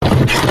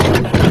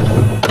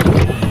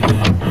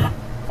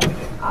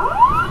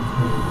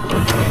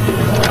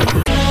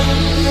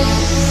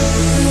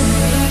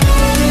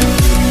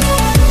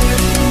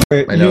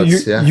Wait, My you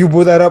notes, you yeah. you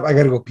blew that up. I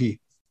gotta go pee.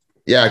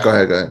 Yeah, go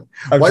ahead, go ahead.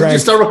 I've Why did you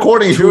drank start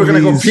recording if you two were of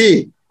going to go these.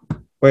 pee?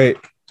 Wait,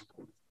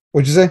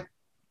 what'd you say?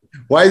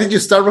 Why did you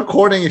start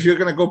recording if you're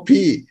going to go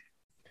pee?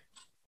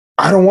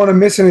 I don't want to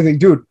miss anything,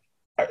 dude.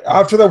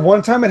 After that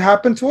one time it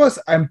happened to us,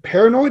 I'm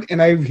paranoid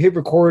and I hit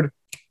record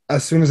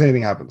as soon as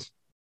anything happens.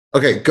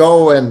 Okay,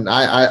 go, and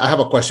I have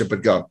a question,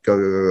 but go.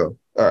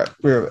 All right,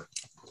 we're it.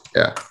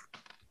 Yeah.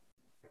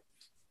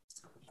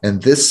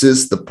 And this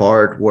is the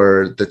part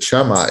where the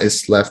Chema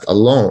is left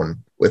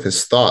alone with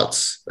his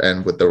thoughts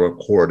and with the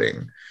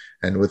recording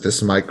and with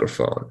this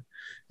microphone.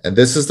 And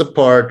this is the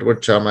part where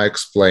Chema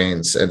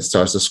explains and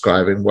starts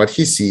describing what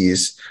he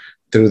sees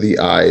through the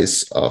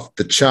eyes of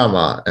the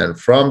Chema. And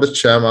from the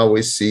Chema,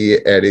 we see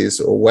Eddie's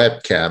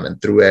webcam.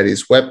 And through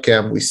Eddie's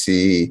webcam, we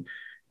see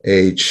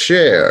a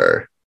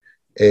chair,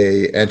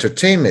 a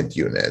entertainment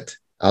unit,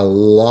 a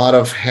lot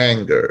of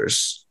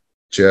hangers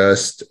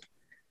just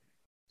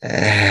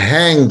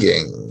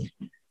hanging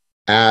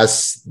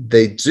as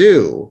they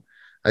do.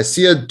 I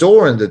see a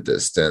door in the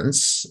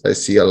distance. I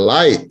see a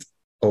light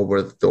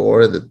over the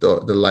door.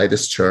 The light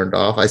is turned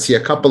off. I see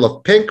a couple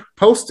of pink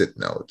Post-it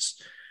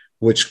notes,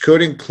 which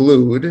could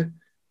include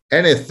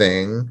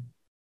anything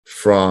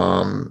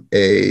from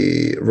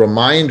a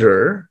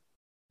reminder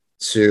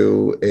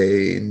to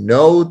a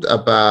note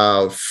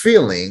about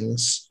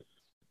feelings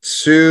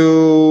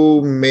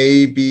to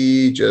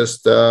maybe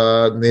just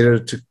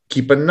needed to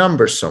keep a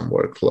number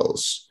somewhere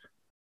close.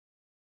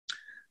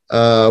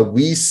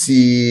 We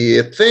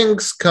see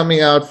things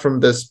coming out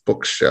from this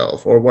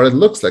bookshelf, or what it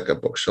looks like a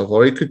bookshelf,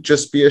 or it could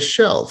just be a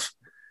shelf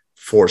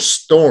for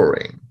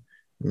storing,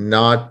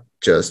 not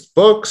just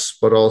books,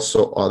 but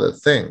also other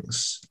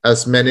things.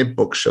 As many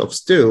bookshelves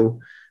do,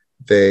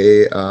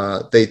 they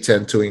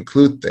tend to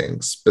include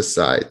things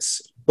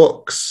besides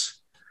books.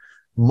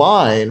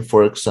 Mine,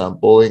 for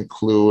example,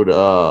 include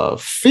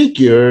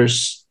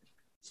figures,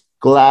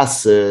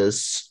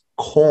 glasses,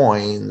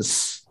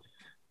 coins,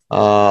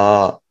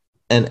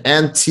 an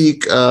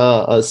antique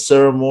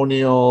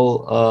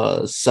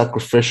ceremonial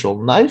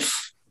sacrificial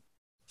knife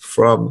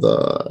from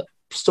the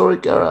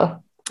historic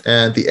era,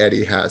 and the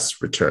Eddie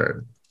has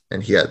returned,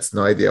 and he has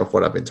no idea of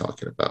what I've been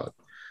talking about.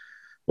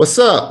 What's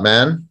up,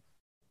 man?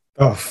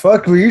 Oh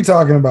fuck, were you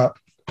talking about?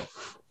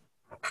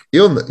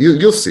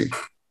 You'll see.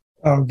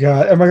 Oh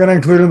god, am I gonna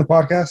include it in the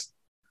podcast?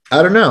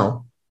 I don't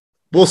know.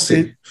 We'll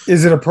see.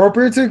 Is it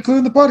appropriate to include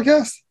in the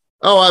podcast?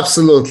 Oh,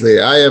 absolutely.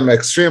 I am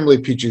extremely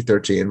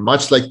PG-13,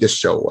 much like this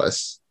show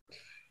was.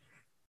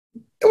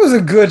 It was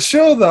a good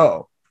show,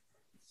 though.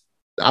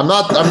 I'm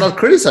not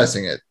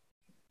criticizing it.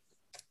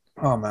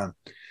 Oh man,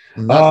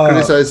 I'm not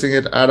criticizing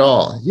it at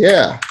all.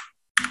 Yeah.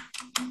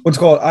 What's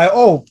it called?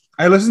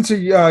 I listened to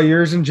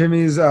yours and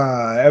Jimmy's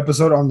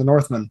episode on the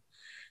Northman.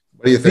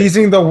 What do you think?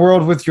 Pleasing the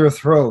world with your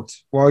throat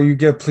while you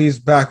get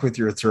pleased back with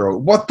your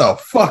throat. What the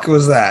fuck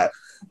was that?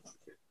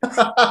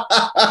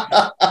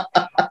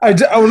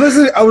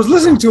 I was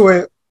listening to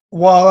it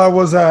while I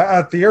was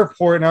at the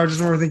airport, and I just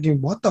remember thinking,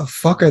 "What the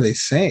fuck are they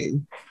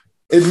saying?"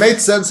 It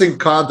made sense in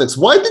context.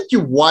 Why did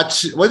you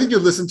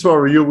listen to our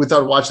review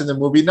without watching the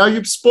movie? Now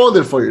you've spoiled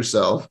it for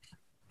yourself.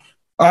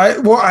 I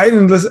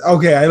didn't listen.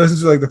 Okay, I listened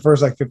to like the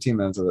first 15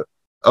 minutes of it.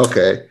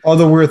 Okay. All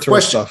the weird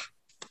throat stuff.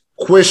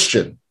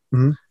 Question.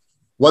 Mm-hmm.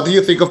 What do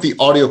you think of the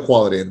audio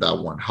quality in that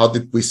one? How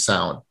did we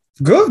sound?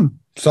 Good.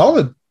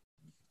 Solid.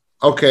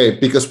 Okay,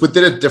 because we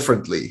did it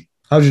differently.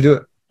 How'd you do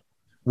it?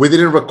 We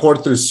didn't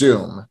record through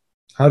Zoom.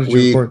 How did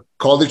you record? We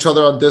called each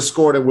other on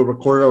Discord, and we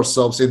recorded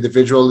ourselves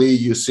individually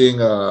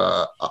using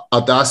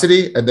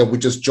Audacity, and then we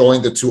just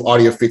joined the two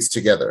audio feeds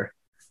together.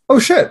 Oh,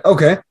 shit.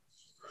 Okay.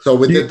 So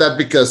we did that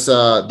because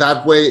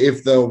that way,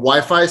 if the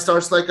Wi-Fi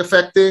starts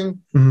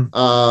affecting,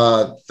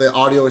 the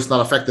audio is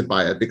not affected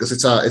by it because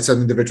it's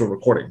an individual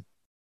recording.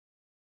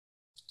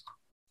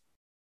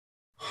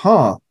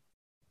 Huh.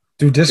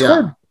 Through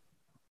Discord?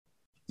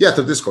 Yeah,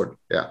 through Discord.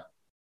 Yeah.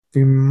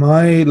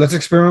 Let's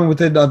experiment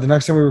with it the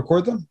next time we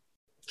record them.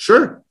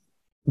 Sure.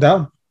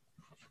 Down.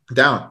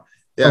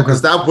 Yeah,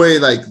 because that way,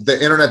 the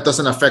internet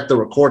doesn't affect the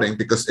recording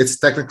because it's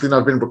technically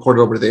not being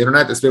recorded over the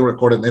internet. It's being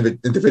recorded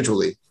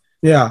individually.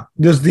 Yeah,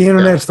 just the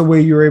internet's the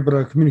way you're able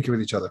to communicate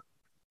with each other.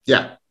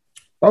 Yeah.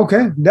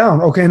 Okay,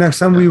 down. Okay, next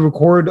time we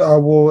record,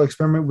 we'll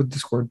experiment with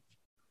Discord.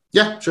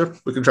 Yeah, sure.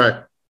 We can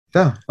try.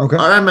 Yeah, okay.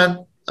 All right,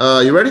 man.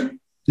 You ready?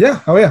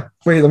 Yeah. Oh, yeah.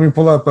 Wait, let me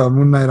pull up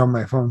Moon Knight on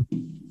my phone.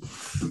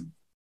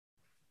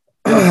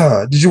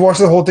 Did you watch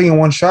the whole thing in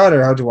one shot,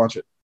 or how'd you watch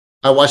it?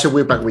 I watch it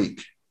week by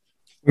week.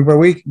 Week by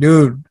week?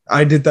 Dude,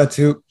 I did that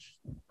too.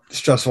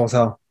 Stressful as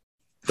hell.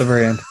 The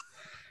very end.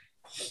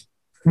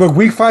 Look,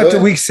 week 5 to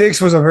week 6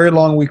 was a very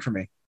long week for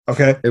me.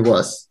 Okay? It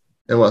was.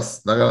 Not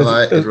gonna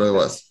lie, it really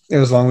was. It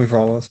was a long week for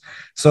all of us.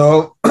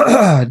 So,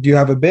 do you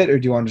have a bit, or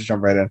do you want to just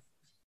jump right in?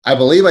 I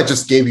believe I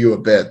just gave you a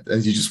bit,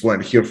 and you just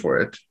weren't here for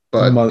it.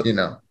 But, All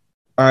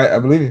right, I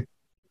believe you.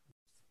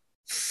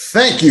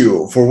 Thank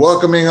you for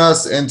welcoming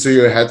us into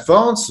your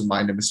headphones.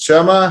 My name is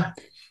Chema.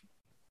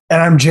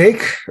 And I'm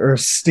Jake, or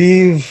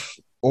Steve,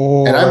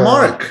 and I'm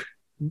Mark.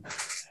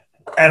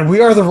 And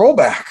we are the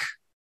Rollback.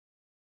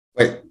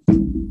 Wait,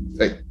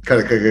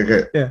 cut.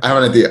 Yeah. I have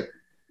an idea.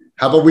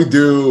 How about we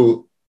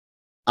do?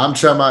 I'm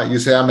Chema. You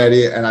say I'm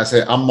Eddie, and I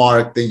say I'm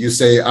Mark. Then you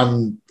say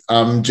I'm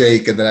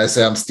Jake, and then I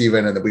say I'm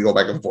Steven, and then we go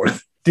back and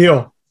forth.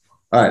 Deal.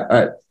 All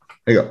right.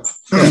 Here you go.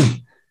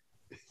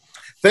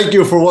 Thank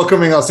you for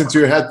welcoming us into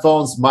your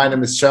headphones. My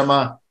name is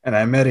Chema. And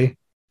I'm Eddie.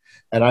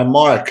 And I'm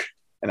Mark.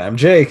 And I'm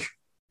Jake.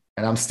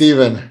 And I'm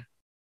Steven.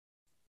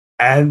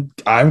 And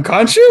I'm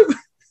Conchu.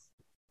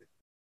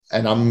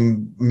 And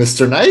I'm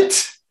Mr.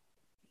 Knight.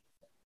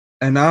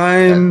 And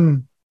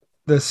I'm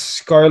the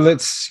Scarlet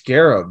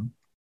Scarab.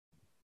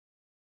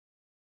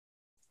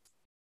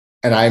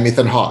 And I'm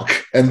Ethan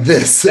Hawke. And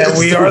this and is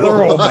we are the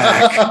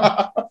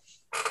rollback.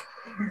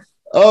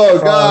 Oh,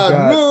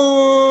 God.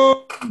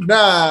 Moon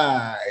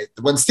Knight.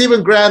 When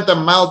Stephen Grant, a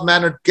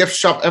mild-mannered gift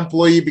shop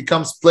employee,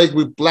 becomes plagued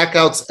with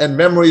blackouts and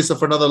memories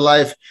of another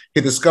life,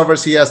 he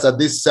discovers he has a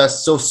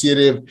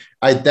dissociative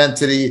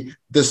identity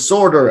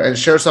disorder and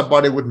shares a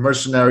body with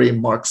mercenary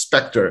Mark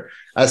Spector.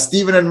 As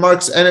Stephen and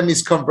Mark's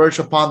enemies converge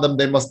upon them,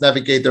 they must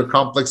navigate their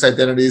complex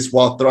identities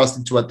while thrust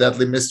into a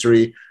deadly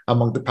mystery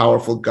among the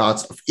powerful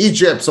gods of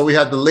Egypt. So we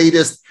have the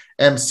latest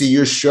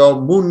MCU show,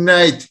 Moon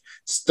Knight,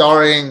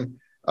 starring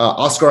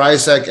Oscar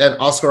Isaac and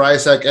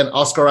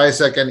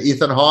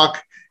Ethan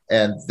Hawke.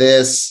 And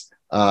this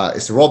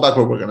is the rollback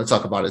where we're going to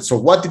talk about it. So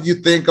what did you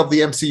think of the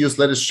MCU's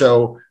latest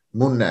show,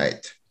 Moon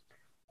Knight?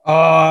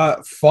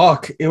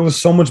 Fuck. It was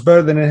so much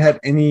better than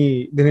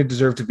it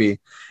deserved to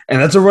be.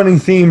 And that's a running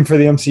theme for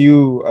the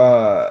MCU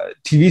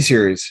TV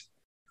series.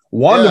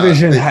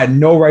 WandaVision had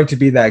no right to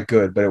be that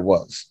good, but it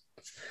was.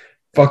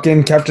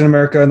 Fucking Captain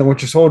America and the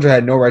Winter Soldier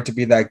had no right to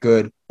be that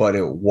good, but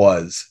it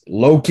was.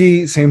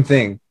 Loki, same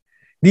thing.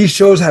 These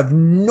shows have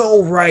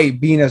no right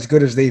being as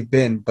good as they've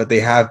been, but they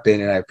have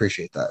been, and I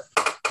appreciate that.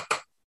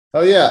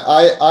 Oh, yeah.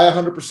 I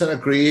 100%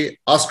 agree.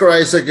 Oscar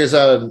Isaac is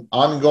an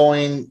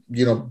ongoing,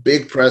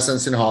 big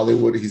presence in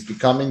Hollywood. He's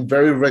becoming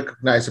very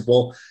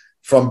recognizable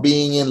from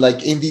being in like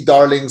indie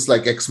darlings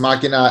like Ex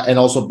Machina and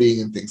also being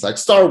in things like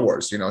Star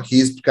Wars.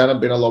 He's kind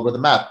of been all over the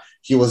map.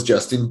 He was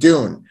just in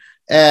Dune.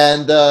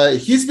 And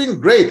he's been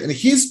great. And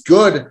he's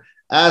good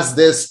as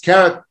this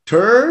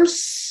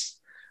characters.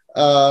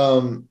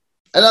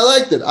 And I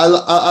liked it.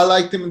 I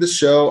liked him in the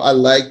show. I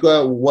like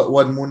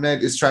what Moon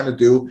Knight is trying to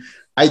do.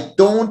 I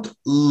don't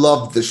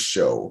love the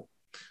show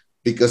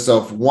because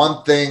of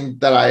one thing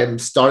that I am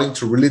starting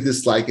to really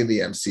dislike in the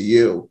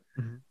MCU.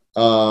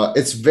 Mm-hmm.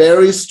 It's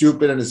very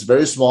stupid and it's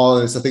very small,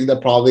 and it's a thing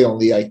that probably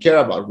only I care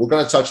about. We're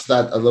going to touch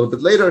that a little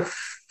bit later.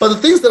 But the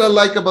things that I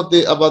like about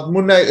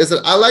Moon Knight is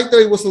that I like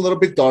that it was a little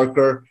bit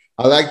darker.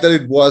 I like that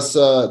it was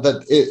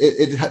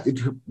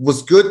it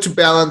was good to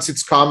balance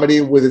its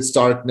comedy with its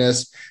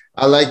darkness.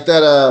 I like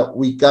that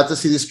we got to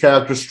see this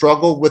character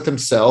struggle with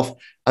himself.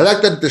 I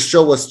like that the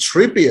show was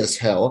trippy as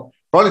hell,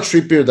 probably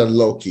trippier than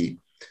Loki,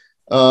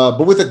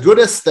 but with a good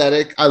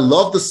aesthetic. I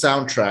love the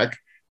soundtrack,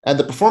 and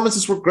the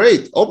performances were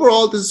great.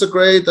 Overall, this is a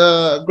great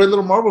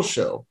little Marvel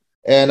show,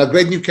 and a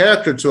great new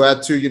character to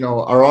add to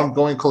our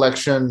ongoing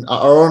collection,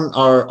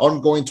 our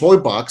ongoing toy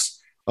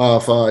box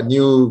of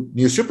new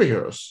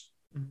superheroes.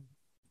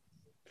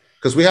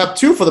 Because we have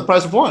 2 for the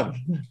price of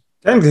 1.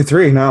 Technically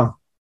 3 now.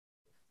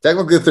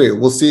 Technically 3.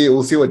 We'll see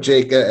what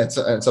Jake ends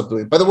up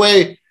doing. By the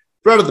way,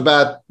 right off the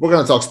bat, we're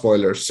going to talk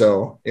spoilers.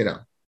 So,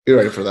 be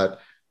ready for that.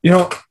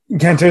 Can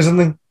I tell you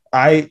something?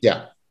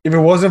 If it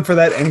wasn't for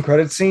that end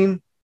credit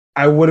scene,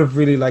 I would have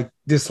really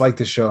disliked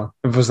the show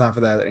if it was not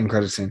for that end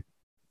credit scene.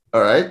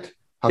 All right.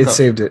 It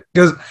saved it.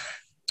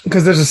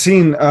 Because there's a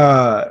scene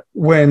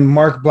when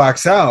Mark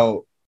blacks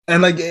out.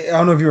 And I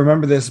don't know if you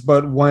remember this,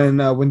 but when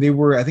they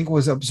were, I think it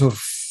was episode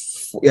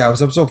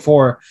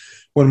 4,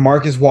 when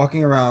Mark is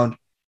walking around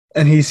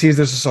and he sees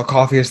there's a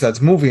sarcophagus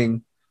that's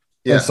moving.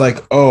 Yeah. It's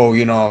like,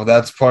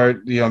 that's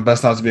part,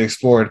 best not to be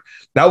explored.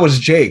 That was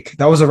Jake.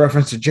 That was a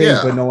reference to Jake,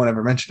 but no one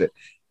ever mentioned it.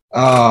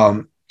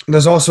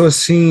 There's also a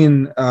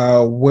scene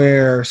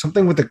where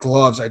something with the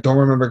gloves, I don't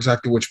remember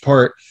exactly which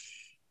part,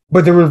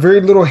 but there were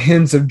very little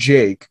hints of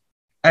Jake.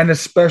 And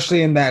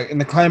especially in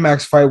the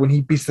climax fight when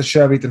he beats the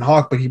shit out of Ethan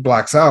Hawke, but he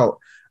blacks out.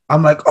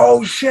 I'm like,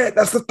 oh shit,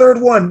 that's the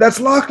third one. That's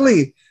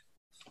Lockley.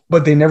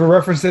 But they never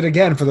referenced it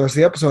again for the rest of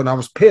the episode, and I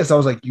was pissed. I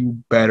was like,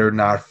 you better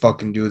not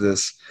fucking do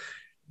this.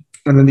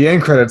 And then the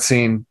end credit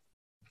scene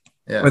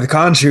with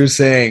Khonshu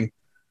saying,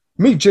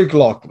 meet Jake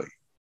Lockley.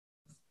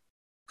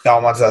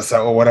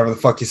 Or whatever the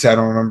fuck he said, I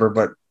don't remember,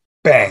 but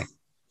bang.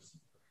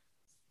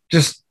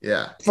 Just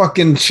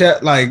fucking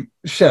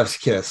chef's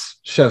kiss.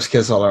 Chef's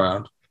kiss all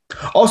around.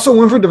 Also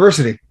win for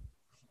diversity.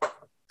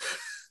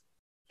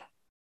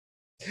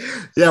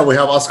 Yeah, we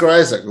have Oscar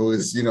Isaac, who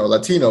is,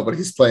 Latino, but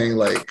he's playing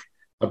like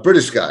a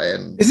British guy,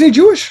 and isn't he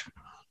Jewish?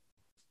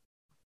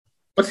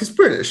 But he's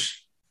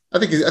British. I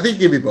think he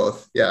can be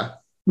both. Yeah.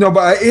 No,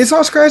 but isn't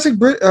Oscar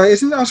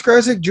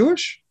Isaac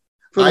Jewish?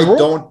 I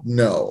don't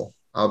know.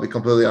 I'll be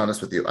completely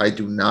honest with you. I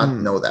do not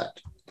know that.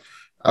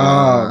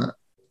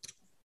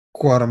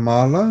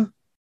 Guatemala.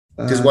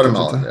 He's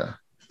Guatemalan. Yeah.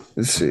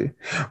 Let's see.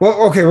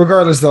 Well, okay.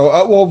 Regardless, though,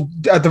 well,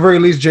 at the very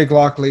least, Jake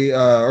Lockley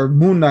or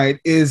Moon Knight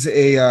is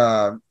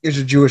a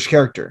Jewish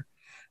character.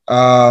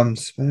 No,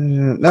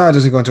 it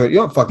doesn't go into it. You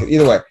don't fuck it.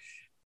 Either way,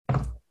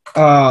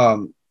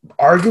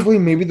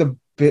 arguably, maybe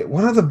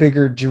one of the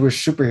bigger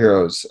Jewish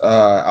superheroes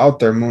out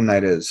there. Moon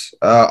Knight is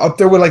up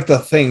there with like the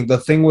Thing. The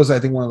Thing was, I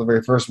think, one of the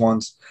very first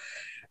ones.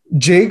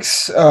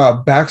 Jake's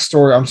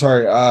backstory. I'm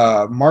sorry,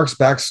 Mark's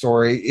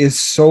backstory is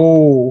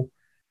so.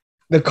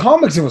 The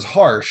comics, it was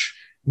harsh.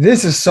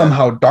 This is Yeah.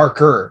 somehow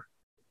darker.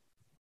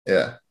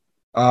 Yeah.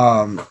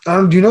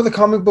 Do you know the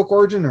comic book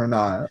origin or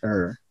not?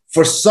 Or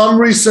For some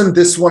reason,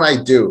 this one I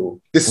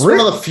do. This is one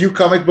really? of the few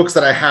comic books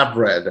that I have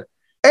read.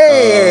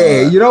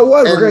 Hey, you know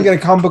what? We're gonna And get a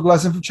comic book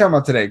lesson from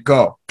Chema today.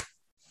 Go.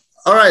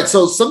 all right,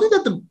 so something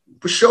that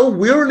the show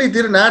weirdly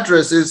didn't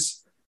address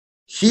is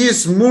he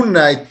is Moon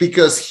Knight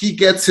because he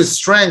gets his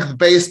strength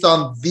based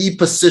on the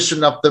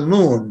position of the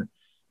moon.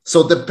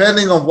 So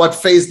depending on what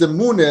phase the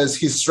moon is,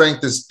 his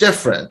strength is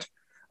different.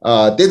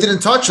 They didn't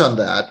touch on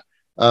that,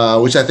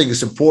 which I think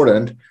is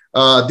important.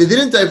 They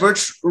didn't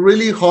diverge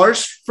really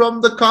harsh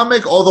from the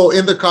comic, although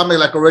in the comic,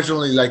 like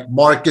originally, like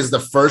Mark is the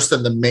first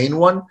and the main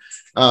one.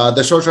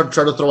 The show tried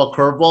to throw a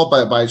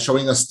curveball by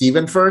showing us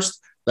Steven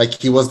first, like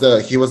he was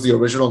the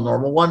original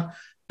normal one.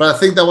 But I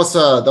think that was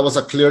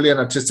a clearly an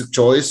artistic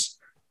choice,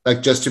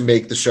 like just to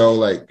make the show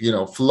like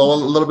flow a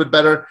little bit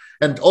better,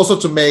 and also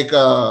to make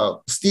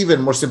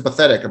Steven more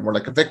sympathetic and more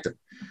like a victim.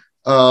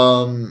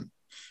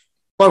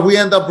 But we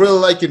end up really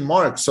liking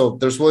Mark, so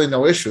there's really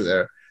no issue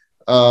there.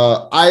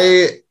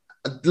 I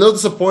a little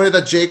disappointed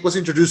that Jake was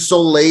introduced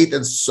so late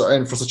and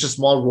for such a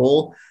small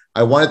role.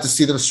 I wanted to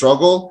see them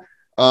struggle.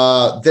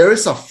 There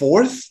is a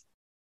fourth.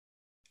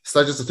 It's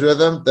not just the three of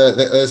them.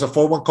 There's a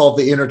fourth one called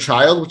the Inner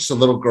Child, which is a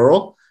little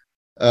girl.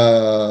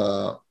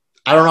 I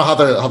don't know how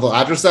they'll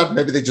address that.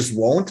 Maybe they just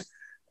won't.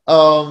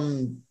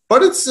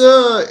 But it's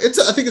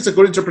I think it's a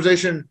good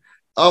interpretation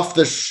of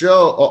the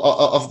show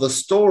of the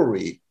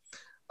story.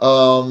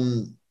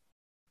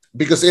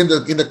 Because in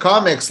the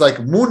comics, like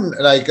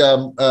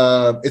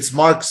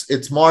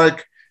it's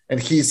Mark, and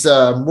he's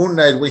Moon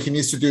Knight when he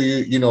needs to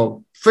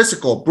do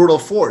physical brutal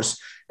force,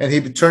 and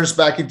he turns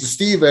back into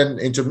Steven,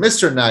 into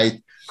Mr.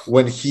 Knight,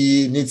 when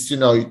he needs to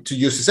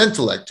use his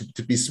intellect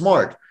to be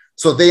smart.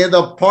 So they end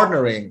up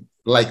partnering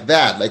like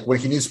that. Like when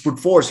he needs brute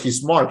force,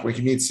 he's Mark. When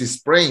he needs his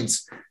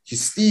brains,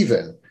 he's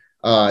Steven.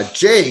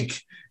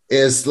 Jake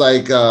is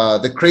like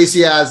the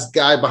crazy ass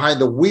guy behind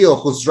the wheel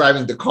who's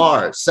driving the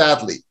car,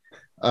 sadly.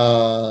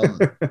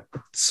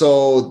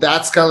 So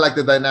that's kind of like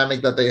the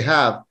dynamic that they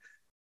have.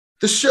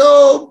 The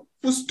show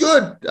was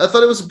good. I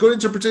thought it was a good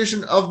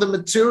interpretation of the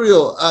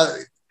material.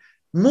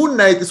 Moon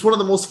Knight is one of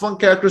the most fun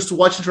characters to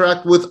watch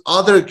interact with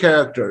other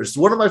characters.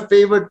 One of my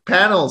favorite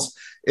panels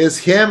is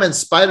him and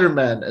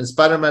Spider-Man. And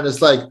Spider-Man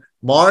is like,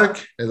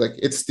 Mark? He's like,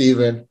 it's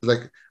Steven. He's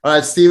like, all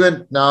right,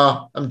 Steven.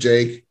 No, I'm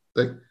Jake.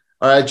 Like,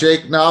 all right,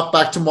 Jake. No,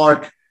 back to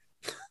Mark.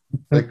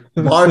 Like,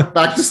 Mark,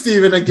 back to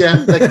Steven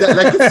again. Like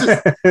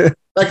that.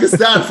 Like it's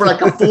that for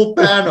like a full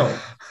panel.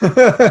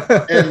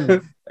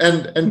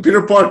 And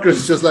Peter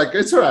Parker's just like,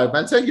 it's all right,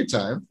 man. Take your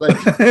time.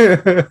 Like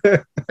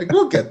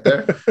we'll get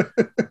there.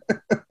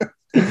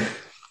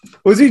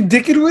 Was he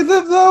dicking with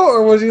him though,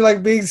 or was he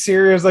like being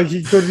serious? Like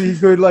he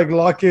could like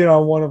lock in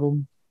on one of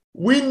them.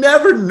 We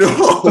never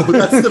know.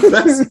 That's the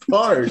best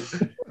part.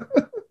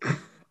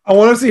 I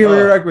want to see him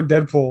interact with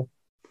Deadpool.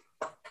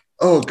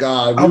 Oh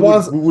God,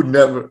 we would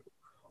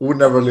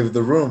never leave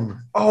the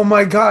room. Oh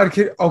my God.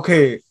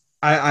 Okay,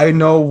 I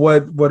know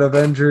what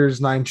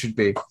Avengers 9 should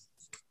be.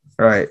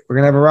 All right, we're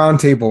gonna have a round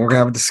table. We're gonna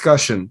have a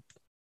discussion.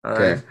 All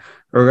okay, right.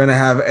 We're gonna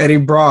have Eddie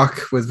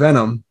Brock with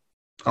Venom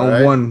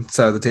on one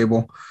side of the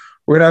table.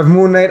 We're gonna have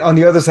Moon Knight on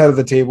the other side of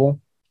the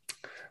table.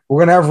 We're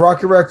gonna have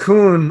Rocket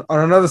Raccoon on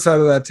another side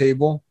of that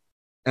table,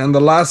 and the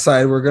last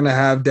side we're gonna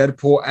have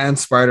Deadpool and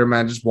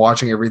Spider-Man just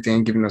watching everything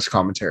and giving us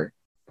commentary.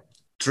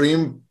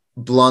 Dream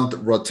blunt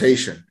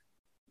rotation.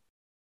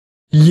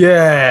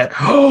 Yeah.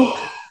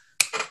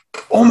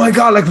 Oh my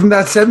God, like from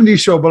that 70s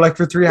show, but like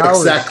for 3 hours.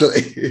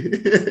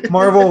 Exactly.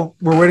 Marvel,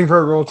 we're waiting for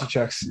our royalty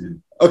checks.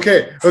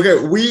 Okay.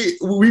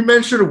 We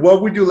mentioned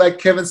what would you like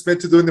Kevin Smith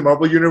to do in the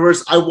Marvel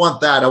universe? I want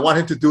that. I want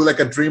him to do like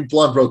a dream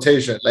blunt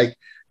rotation. Like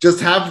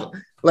just have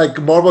like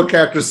Marvel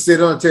characters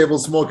sit on a table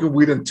smoking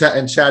weed and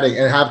chatting,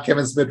 and have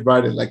Kevin Smith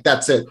write it. Like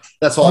that's it.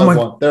 That's all I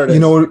want. There it is. You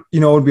know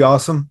what would be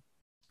awesome?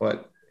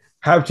 What?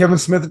 Have Kevin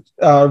Smith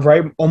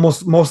write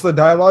almost most of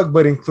the dialogue,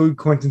 but include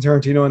Quentin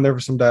Tarantino in there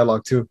for some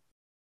dialogue too.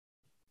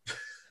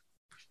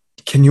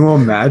 Can you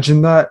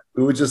imagine that?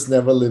 We would just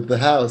never leave the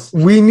house.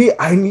 We need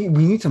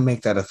to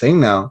make that a thing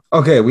now.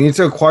 Okay, we need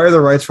to acquire the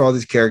rights for all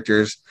these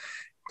characters,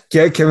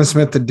 get Kevin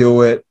Smith to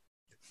do it,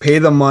 pay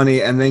the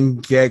money, and then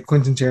get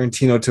Quentin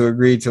Tarantino to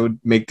agree to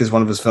make this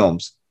one of his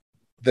films.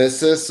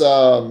 This is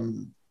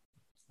the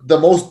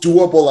most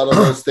doable out of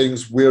those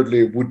things,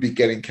 weirdly, would be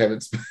getting Kevin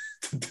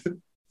Smith.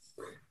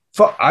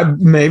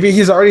 Maybe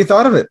he's already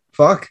thought of it.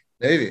 Fuck.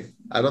 Maybe.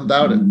 I don't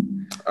doubt it.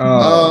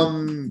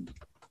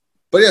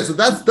 But yeah, so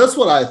that's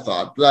what I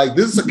thought. Like,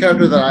 this is a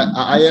character that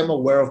I am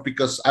aware of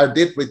because I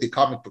did read the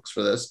comic books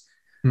for this.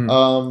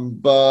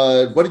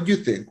 But what did you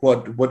think?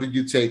 What did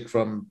you take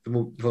from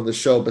the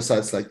show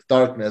besides like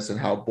darkness and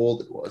how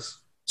bold it was?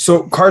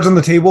 So cards on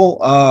the table.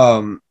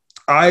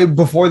 I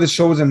before the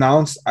show was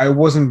announced, I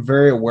wasn't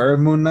very aware of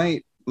Moon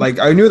Knight. Like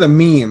I knew the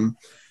meme,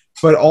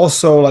 but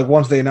also like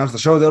once they announced the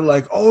show, they're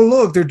like, "Oh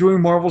look, they're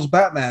doing Marvel's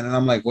Batman," and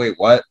I'm like, "Wait,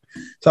 what?"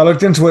 So I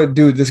looked into it,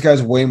 dude. This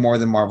guy's way more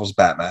than Marvel's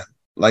Batman.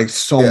 Like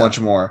so much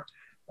more.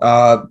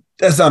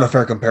 That's not a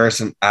fair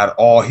comparison at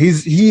all.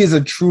 He is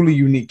a truly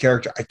unique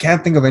character. I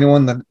can't think of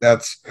anyone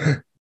that's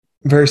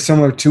very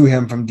similar to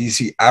him from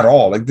DC at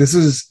all. Like this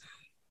is,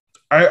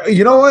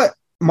 you know what,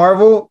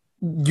 Marvel,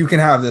 you can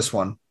have this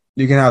one.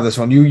 You can have this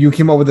one. You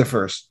came up with it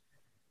first.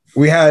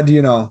 We had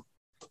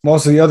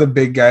most of the other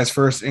big guys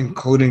first,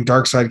 including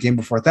Darkseid came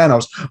before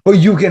Thanos. But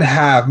you can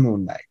have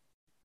Moon Knight.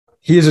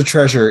 He is a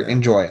treasure.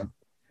 Enjoy him.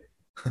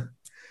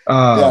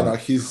 No,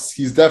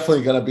 he's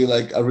definitely gonna be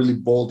like a really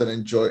bold and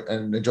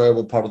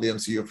enjoyable part of the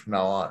MCU from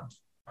now on.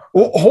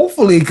 Well,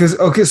 hopefully, because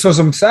so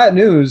some sad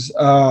news.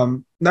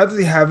 Not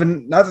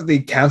that they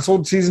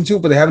canceled season 2,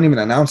 but they haven't even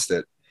announced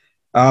it.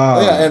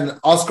 And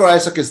Oscar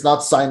Isaac is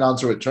not signed on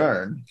to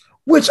return,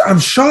 which I'm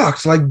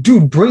shocked. Like,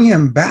 dude, bring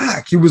him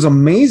back. He was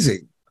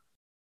amazing.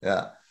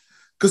 Yeah,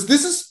 because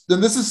this is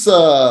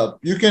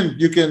you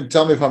can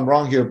tell me if I'm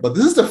wrong here, but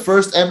this is the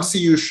first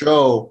MCU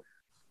show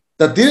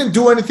that didn't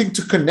do anything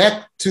to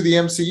connect to the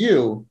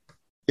MCU.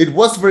 It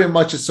was very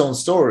much its own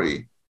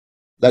story.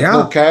 Like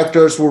no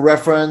characters were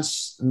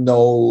referenced,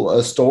 no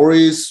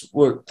stories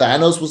were.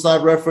 Thanos was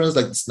not referenced.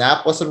 Like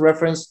Snap wasn't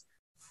referenced.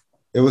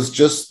 It was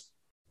just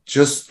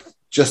a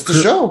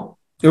show.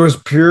 It was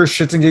pure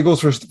shits and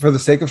giggles for the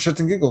sake of shits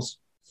and giggles.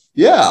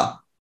 Yeah,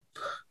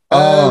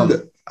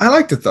 and I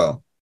liked it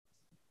though.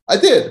 I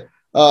did.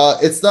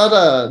 It's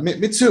not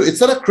me too.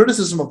 It's not a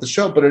criticism of the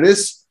show, but it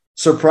is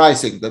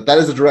surprising that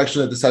is the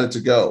direction they decided to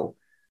go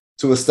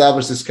to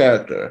establish this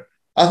character.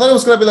 I thought it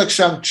was going to be like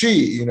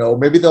Shang-Chi,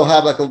 maybe they'll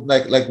have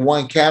like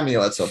one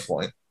cameo at some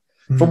point.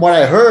 Mm-hmm. From what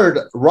I heard,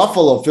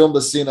 Ruffalo filmed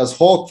the scene as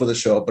Hulk for the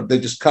show, but they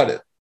just cut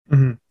it.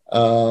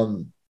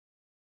 Mm-hmm.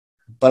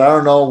 But I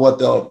don't know what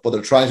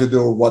they're trying to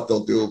do or what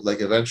they'll do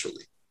like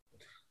eventually.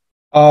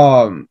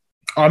 I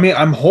mean,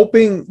 I'm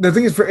hoping the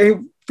thing is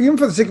even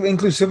for the sake of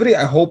inclusivity,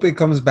 I hope it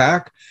comes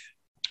back.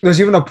 There's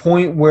even a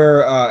point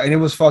where, and it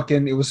was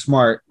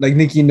smart. Like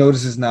Nikki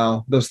notices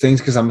now those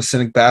things because I'm a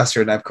cynic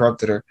bastard and I've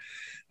corrupted her.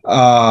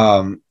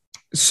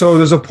 So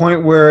there's a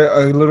point where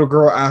a little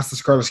girl asks the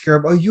Scarlet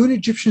Scarab, "Are you an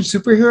Egyptian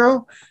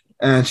superhero?"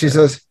 And she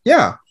says,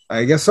 "Yeah,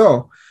 I guess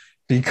so."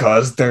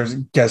 Because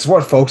guess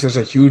what, folks? There's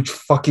a huge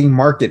fucking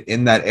market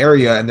in that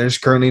area, and there's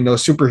currently no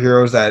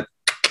superheroes that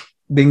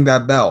ding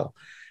that bell.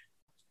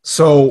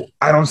 So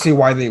I don't see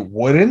why they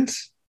wouldn't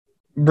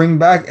bring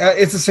back.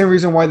 It's the same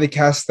reason why they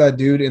cast that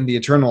dude in the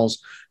Eternals.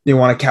 They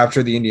want to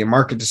capture the Indian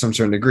market to some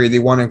certain degree. They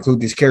want to include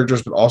these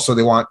characters, but also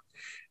they want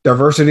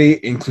diversity,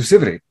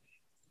 inclusivity.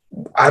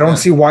 I don't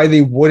see why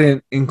they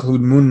wouldn't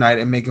include Moon Knight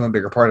and make him a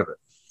bigger part of it.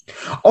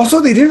 Also,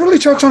 they didn't really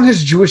touch on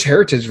his Jewish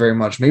heritage very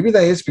much. Maybe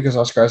that is because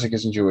Oscar Isaac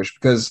isn't Jewish,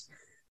 because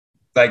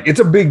like it's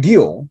a big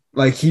deal.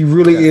 Like he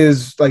really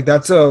is. Like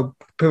that's a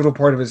pivotal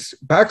part of his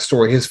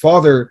backstory. His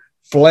father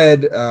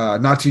fled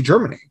Nazi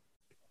Germany.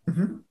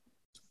 Mm-hmm.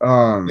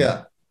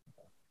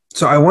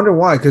 So I wonder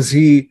why, because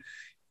you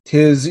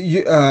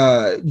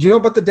know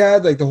about the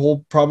dad, like the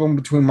whole problem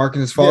between Mark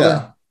and his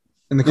father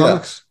in the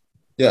comics?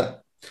 Yeah.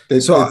 They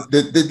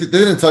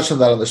didn't touch on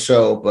that on the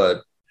show,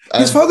 but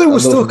his father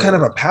was still kind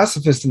of a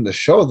pacifist in the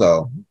show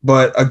though,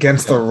 but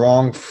against the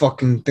wrong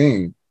fucking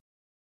thing.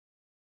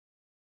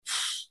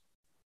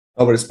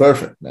 Oh, but it's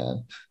perfect,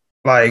 man.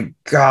 Like,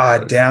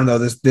 god damn though,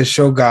 this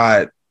show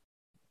got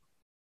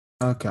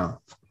okay. All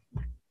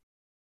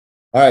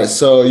right,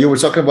 so you were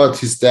talking about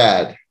his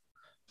dad.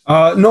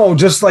 No,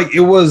 just like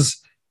it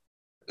was.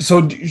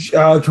 So,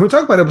 can we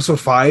talk about episode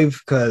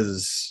 5?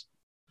 Because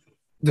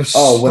there's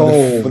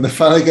when they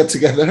finally get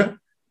together,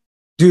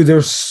 dude.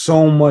 There's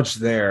so much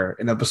there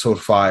in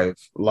episode 5.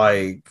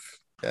 Like,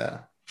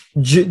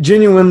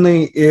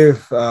 genuinely,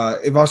 if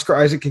Oscar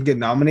Isaac can get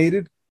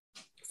nominated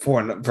for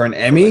an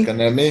Emmy,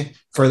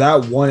 for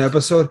that one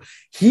episode,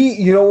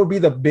 he would be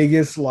the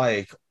biggest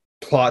like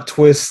plot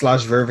twist /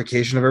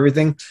 verification of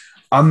everything.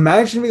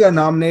 Imagine we got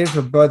nominated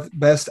for both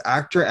Best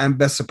Actor and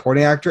Best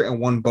Supporting Actor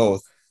and won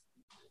both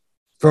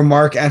for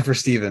Mark and for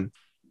Steven.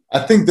 I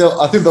think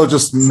they'll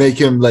just make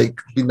him like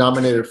be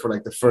nominated for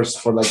like the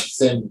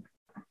same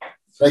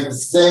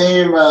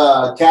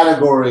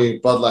category,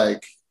 but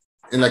like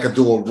in like a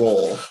dual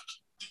role.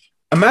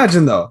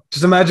 Imagine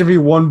if he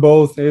won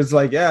both. It's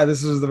like,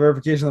 this is the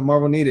verification that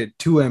Marvel needed.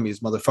 2 Emmys,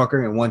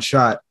 motherfucker, in one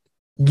shot.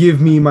 Give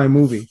me my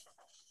movie.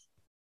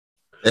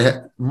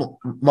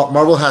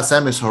 Marvel has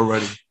Emmys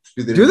already.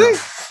 Do they?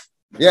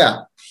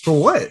 Yeah. For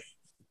what?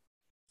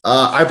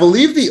 I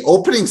believe the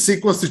opening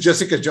sequence to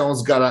Jessica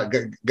Jones got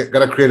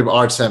a Creative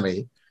Arts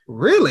Emmy.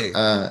 Really?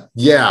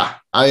 Yeah.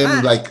 I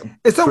am like.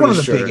 It's not one of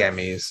the big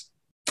Emmys.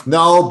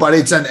 No, but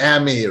it's an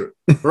Emmy.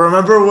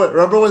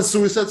 Remember when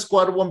Suicide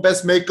Squad won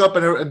Best Makeup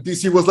and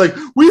DC was like,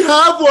 we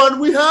have one,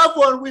 we have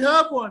one, we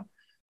have one.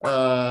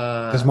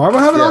 Does Marvel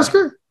have an Yeah.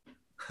 Oscar?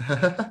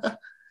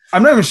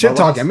 I'm not even shit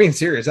Marvel talking. I'm has, being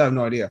serious. I have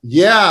no idea.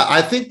 yeah,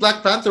 I think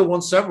Black Panther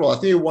won several. I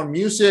think it won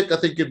music. I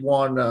think it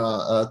won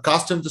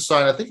costume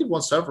design. I think it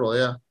won several.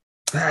 Yeah.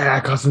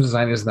 Costume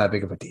design isn't that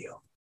big of a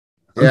deal.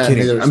 I'm Yeah, kidding.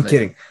 neither is I'm makeup.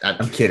 kidding.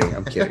 I'm kidding.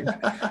 I'm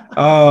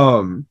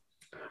kidding.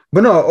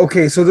 But no,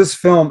 okay. So this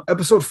film,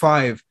 episode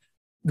 5,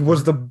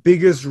 was the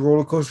biggest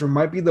roller coaster.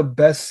 Might be the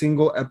best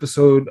single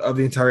episode of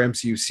the entire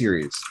MCU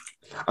series.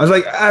 I was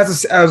like,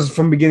 as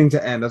from beginning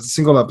to end, as a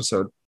single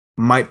episode,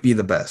 might be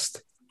the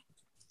best.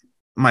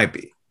 Might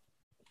be.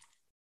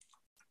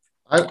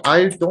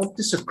 I don't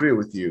disagree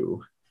with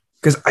you.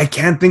 Because I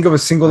can't think of a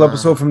single Uh,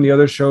 episode from the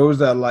other shows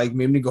that like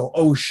made me go,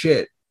 oh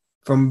shit,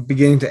 from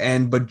beginning to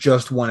end, but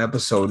just one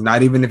episode.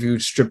 Not even if you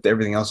stripped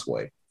everything else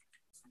away.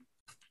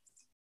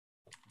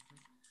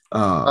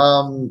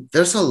 Uh,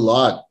 there's a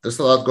lot. There's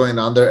a lot going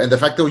on there, and the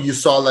fact that you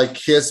saw like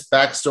his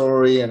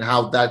backstory and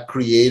how that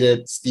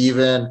created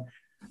Steven,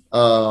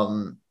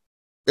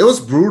 it was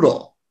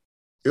brutal.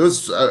 It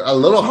was a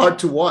little hard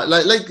to watch.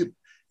 Like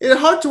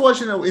it's hard to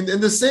watch,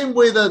 in the same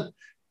way that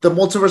the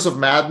Multiverse of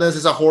Madness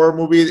is a horror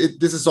movie.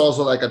 This is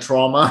also like a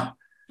trauma,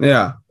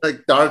 yeah.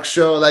 like dark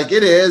show. Like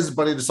it is,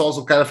 but it is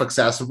also kind of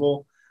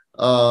accessible,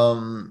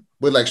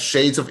 with like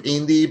shades of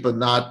indie, but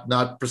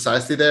not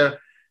precisely there.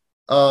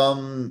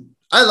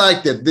 I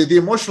liked it. The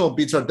emotional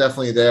beats are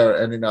definitely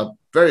there, and in a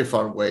very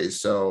fun way.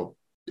 So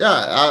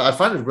yeah, I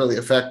find it really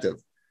effective.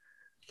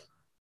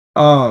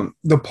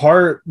 The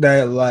part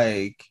that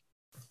like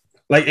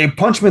it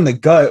punched me in the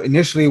gut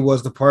initially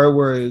was the part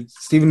where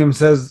Stephen him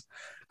says,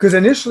 because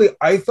initially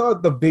I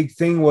thought the big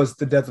thing was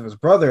the death of his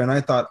brother, and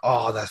I thought,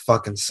 oh, that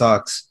fucking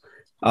sucks.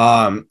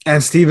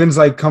 And Steven's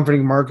like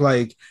comforting Mark,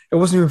 like, it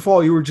wasn't your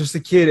fault, you were just a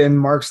kid. And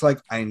Mark's like,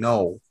 I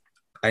know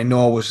I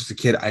was just a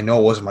kid, I know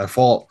it wasn't my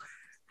fault.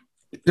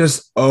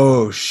 Just,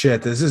 oh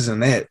shit, this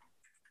isn't it.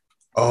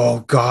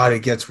 Oh god,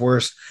 it gets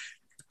worse.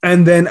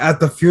 And then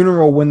at the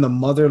funeral, when the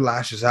mother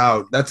lashes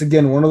out, that's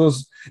again one of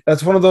those.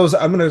 That's one of those.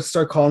 I'm gonna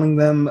start calling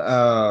them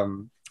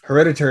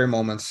hereditary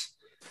moments,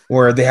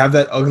 where they have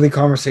that ugly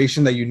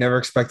conversation that you never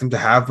expect them to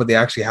have, but they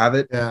actually have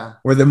it. Yeah,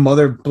 Where the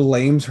mother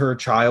blames her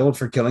child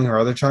for killing her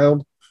other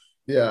child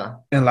yeah,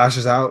 and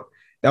lashes out.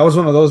 That was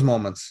one of those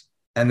moments.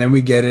 And then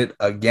we get it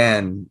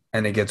again,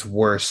 and it gets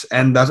worse.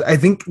 And that's, I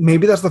think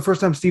maybe that's the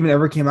first time Steven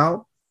ever came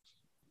out,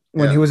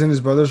 when he yeah, was in his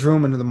brother's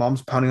room and the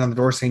mom's pounding on the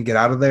door saying, "Get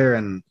out of there!"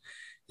 And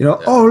yeah,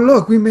 oh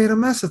look, we made a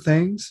mess of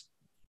things.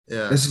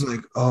 yeah. This is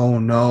like, oh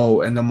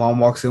no. And the mom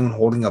walks in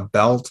holding a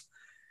belt.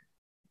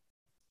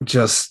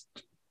 Just,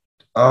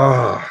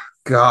 oh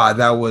God,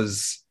 that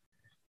was,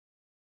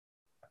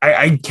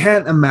 I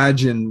can't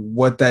imagine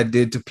what that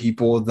did to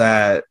people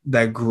that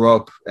grew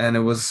up. And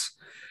it was,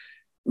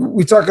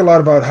 we talk a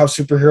lot about how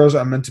superheroes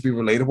are meant to be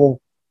relatable.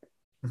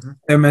 Mm-hmm.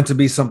 They're meant to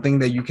be something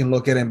that you can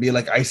look at and be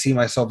like, I see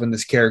myself in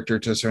this character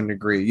to a certain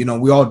degree.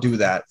 We all do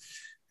that.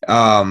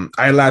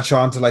 I latch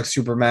on to like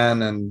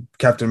Superman and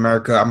Captain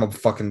America. I'm a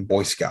fucking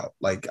Boy Scout.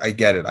 Like, I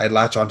get it. I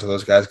latch on to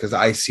those guys because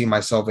I see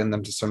myself in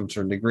them to some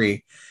certain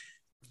degree.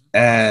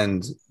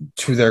 And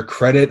to their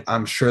credit,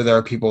 I'm sure there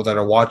are people that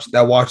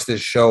watch this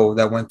show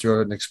that went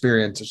through an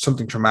experience or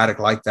something traumatic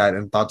like that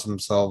and thought to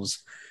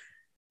themselves,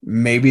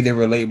 maybe they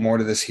relate more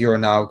to this hero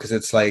now, because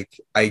it's like,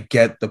 I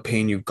get the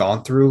pain you've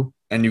gone through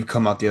and you've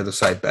come out the other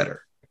side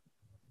better.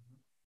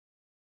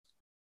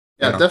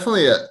 Yeah,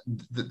 definitely a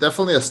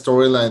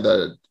storyline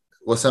that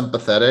was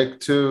empathetic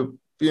to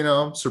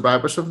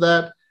survivors of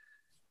that,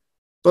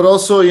 but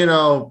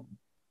also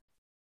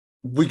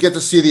we get to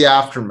see the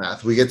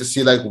aftermath. We get to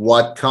see like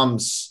what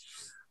comes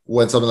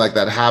when something like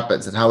that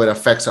happens and how it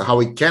affects or how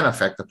it can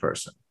affect the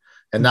person.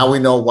 And now we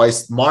know why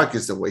Mark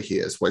is the way he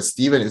is, why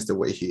Steven is the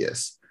way he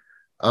is.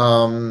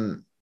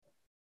 So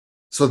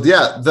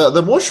yeah, the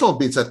emotional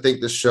beats, I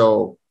think the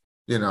show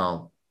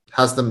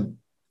has them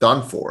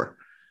done for.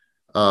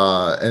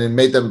 And it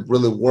made them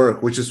really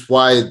work, which is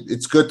why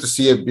it's good to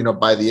see it.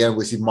 By the end,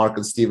 we see Mark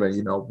and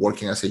Steven,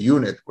 working as a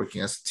unit,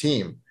 working as a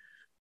team.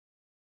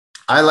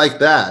 I like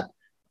that.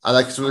 I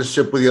like his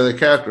relationship with the other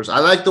characters. I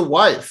like the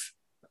wife.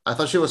 I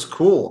thought she was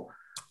cool.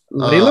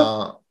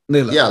 Layla?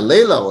 Layla. Yeah,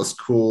 Layla was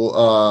cool.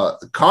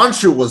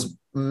 Khonshu was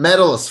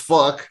metal as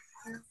fuck.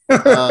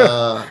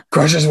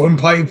 Crushes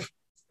windpipe.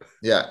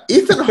 Yeah,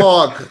 Ethan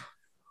Hawke,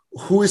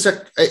 who is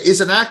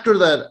an actor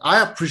that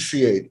I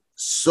appreciate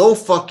so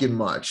fucking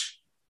much,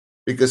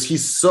 because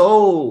he's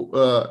so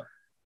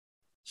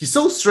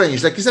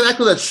strange. Like, he's an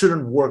actor that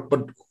shouldn't work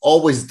but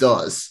always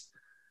does.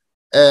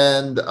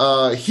 And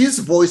his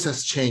voice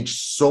has changed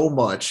so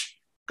much,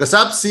 because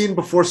I've seen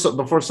before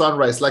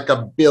Sunrise like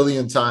a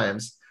billion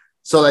times.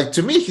 So like,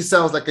 to me, he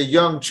sounds like a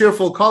young,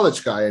 cheerful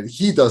college guy, and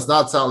he does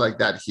not sound like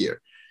that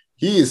here.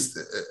 He is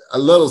a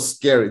little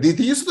scary. Did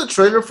you see the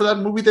trailer for that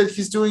movie that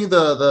he's doing,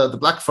 the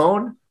Black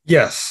Phone?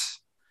 Yes.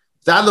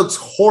 That looks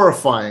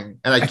horrifying,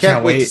 and I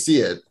can't wait to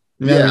see it.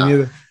 Yeah, me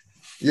neither.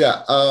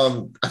 Yeah.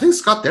 I think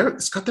Scott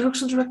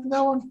Derrickson directed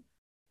that one.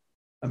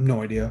 I have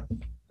no idea.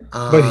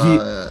 But he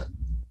Uh,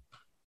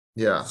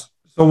 yeah.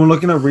 so when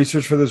looking at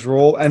research for this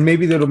role, and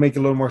maybe that'll make a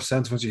little more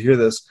sense once you hear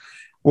this.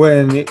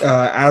 When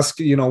ask,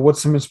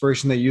 what's some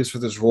inspiration they used for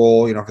this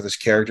role, for this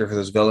character, for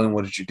this villain,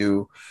 what did you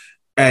do?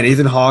 And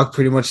Ethan Hawke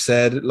pretty much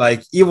said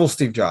like evil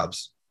Steve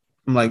Jobs.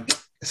 I'm like,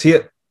 see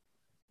it,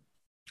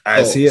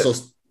 I Oh, see it.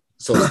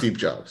 so Steve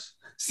Jobs.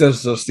 So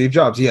Steve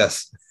Jobs,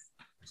 yes,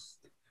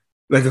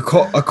 like a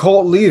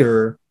cult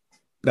leader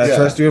that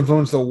tries Yeah. to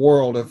influence the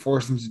world and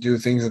force them to do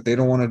things that they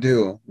don't want to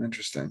do.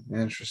 Interesting,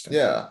 interesting.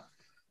 Yeah.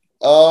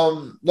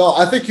 No,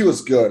 I think he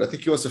was good. I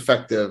think he was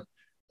effective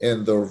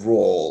in the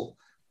role.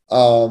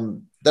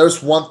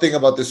 There's one thing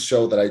about this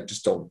show that I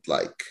just don't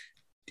like.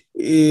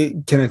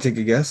 Can I take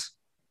a guess?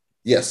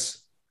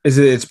 Yes. Is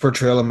it its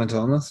portrayal of mental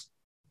illness?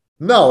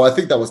 No, I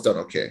think that was done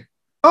okay.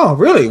 Oh,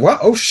 really? Wow.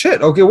 Oh,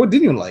 shit. Okay, what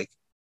did you like?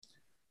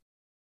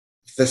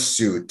 The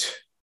suit.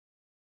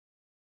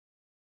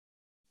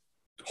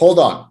 Hold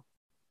on.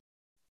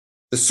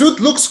 The suit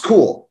looks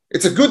cool.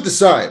 It's a good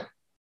design.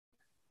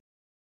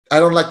 I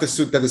don't like that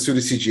the suit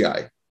is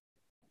CGI.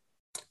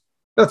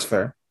 That's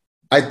fair.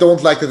 I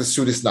don't like that the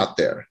suit is not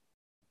there.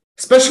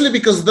 Especially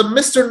because the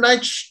Mr.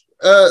 Knight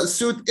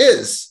suit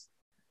is.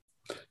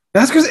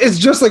 That's because it's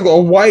just like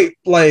a white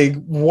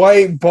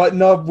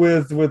button up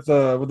with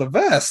a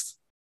vest.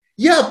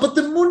 Yeah, but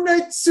the Moon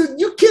Knight suit,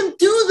 you can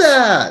do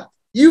that.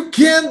 You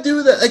can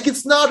do that. Like,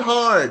 it's not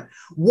hard.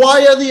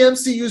 Why are the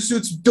MCU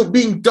suits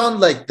being done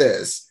like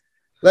this?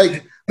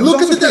 Like, It was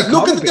look at also pretty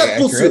look at comic the book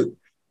Deadpool accurate. suit.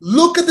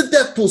 Look at the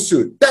Deadpool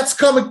suit. That's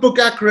comic book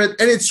accurate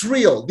and it's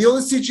real. The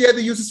only CGI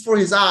they use is for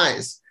his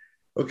eyes.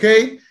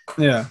 Okay?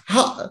 Yeah.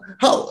 How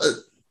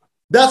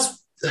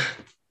that's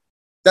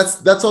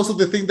that's also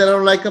the thing that I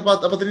don't like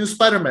about the new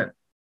Spider-Man.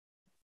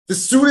 The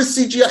suit is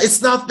CGI.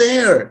 It's not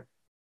there.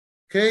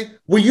 Okay,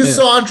 when you Yeah.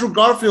 saw Andrew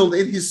Garfield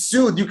in his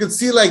suit, you could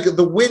see like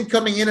the wind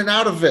coming in and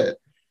out of it.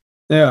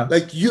 Yeah.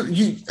 Like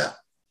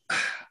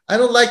I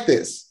don't like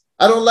this.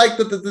 I don't like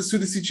that the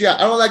suit is CGI. I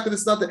don't like that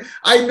it's not there.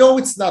 I know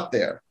it's not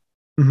there.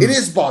 Mm-hmm. It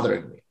is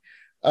bothering me,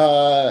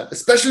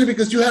 especially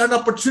because you had an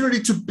opportunity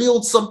to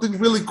build something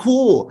really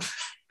cool.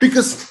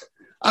 Because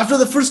after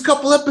the first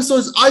couple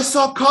episodes, I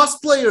saw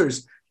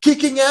cosplayers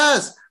kicking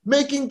ass,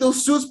 making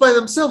those suits by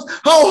themselves.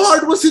 How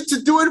hard was it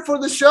to do it for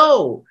the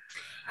show?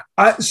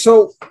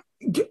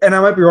 And I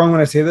might be wrong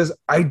when I say this.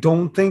 I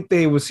don't think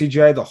they was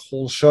CGI the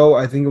whole show.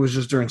 I think it was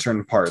just during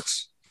certain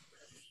parts.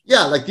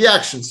 Yeah, like the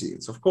action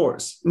scenes, of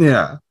course.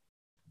 Yeah.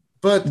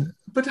 But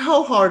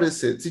how hard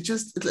is it?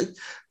 It's like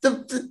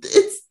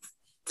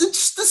the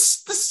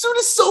suit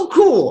is so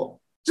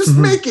cool. Just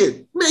make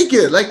it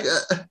like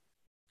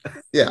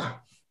yeah.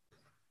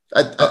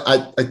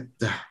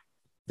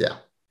 Yeah.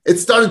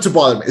 It's starting to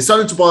bother me. It's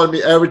starting to bother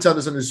me every time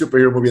there's a new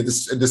superhero movie and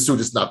the suit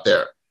is not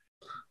there.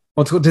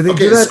 Well, did they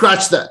okay, do that?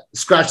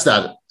 Scratch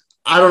that.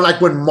 I don't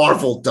like when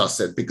Marvel does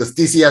it because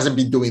DC hasn't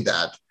been doing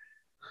that.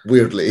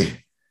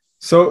 Weirdly.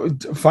 So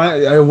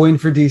finally, I'm waiting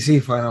for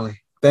DC finally.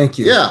 Thank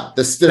you. Yeah,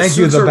 thank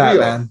you, the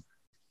Batman.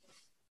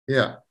 Real.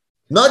 Yeah,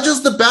 not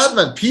just the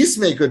Batman.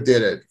 Peacemaker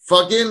did it.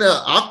 Fucking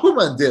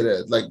Aquaman did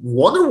it. Like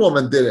Wonder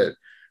Woman did it.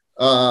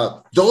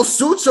 Those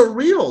suits are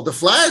real. The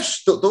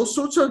Flash, those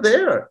suits are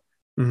there.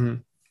 Mm-hmm.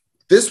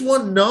 This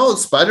one, no.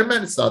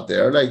 Spider-Man, it's not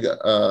there. Like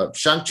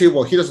Shang-Chi,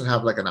 well, he doesn't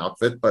have like an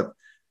outfit, but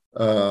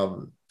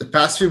the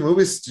past few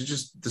movies,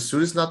 the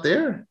suit is not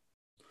there.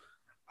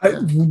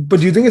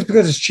 But do you think it's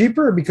because it's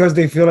cheaper or because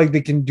they feel like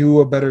they can do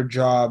a better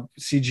job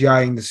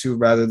CGIing the suit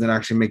rather than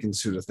actually making the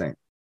suit a thing?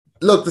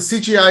 Look, the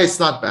CGI is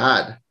not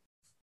bad.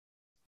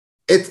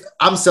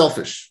 I'm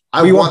selfish.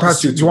 You want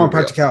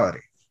practicality.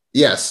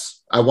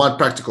 Yes, I want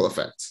practical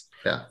effects.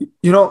 Yeah.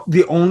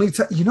 The only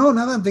time, now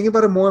that I'm thinking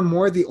about it more and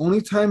more, the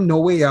only time No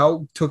Way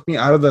Out took me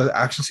out of the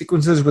action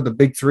sequences with the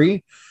big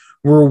three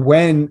were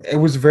when it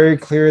was very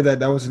clear that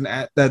that was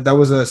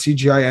a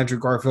CGI Andrew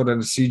Garfield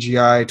and a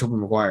CGI Tobey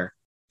Maguire.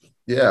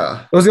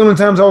 Yeah. Those are the only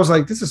times I was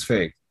like, this is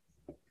fake.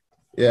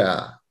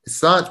 Yeah.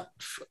 It's not,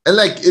 and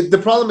the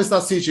problem is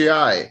not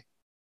CGI.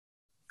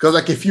 Because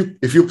like if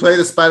you play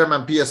the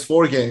Spider-Man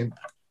PS4 game,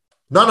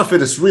 none of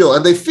it is real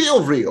and they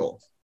feel real,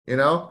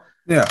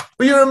 Yeah.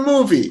 But you're a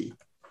movie.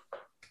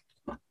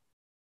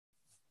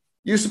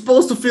 You're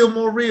supposed to feel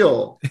more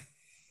real.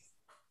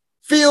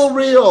 Feel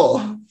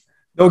real.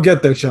 They'll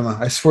get there, Chema.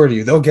 I swear to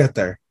you, they'll get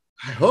there.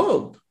 I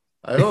hope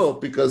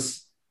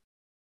because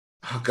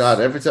oh god,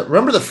 every time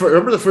remember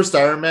the first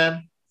Iron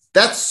Man?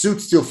 That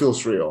suit still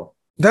feels real.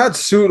 That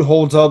suit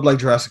holds up like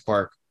Jurassic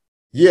Park.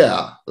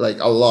 Yeah, like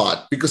a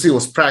lot because it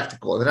was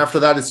practical. And then after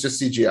that, it's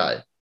just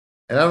CGI.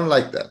 And I don't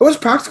like that. It was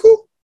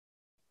practical?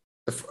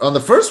 On the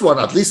first one,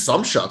 at least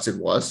some shots it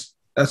was.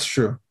 That's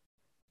true.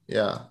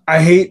 Yeah.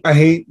 I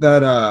hate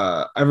that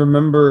I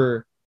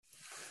remember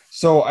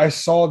so I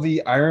saw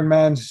the Iron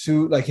Man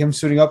suit, like him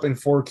suiting up in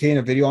 4K in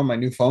a video on my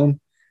new phone.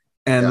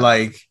 And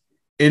like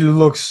it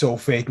looks so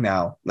fake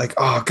now. Like,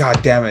 oh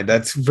god damn it.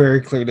 That's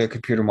very clearly a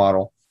computer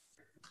model.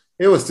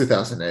 It was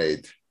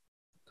 2008.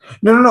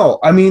 No.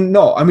 I mean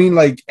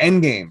like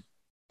Endgame.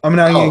 I mean,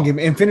 not Oh, Endgame,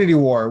 Infinity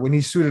War, when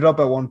he suited up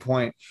at one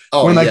point,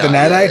 oh when like the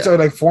yeah, yeah, nanites yeah. are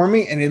like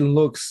forming, and it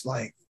looks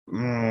like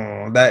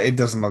that it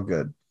doesn't look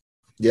good.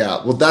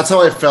 Yeah, well, that's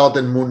how I felt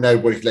in Moon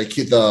Knight, where like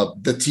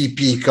the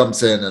TP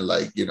comes in and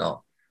like Mhm.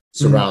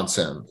 surrounds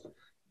him.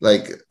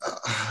 Like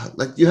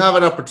you have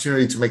an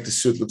opportunity to make the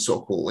suit look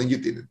so cool, and you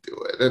didn't do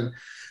it. And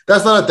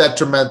that's not a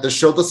detriment. The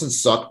show doesn't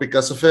suck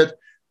because of it,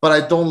 but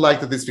I don't like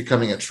that it's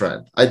becoming a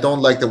trend. I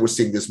don't like that we're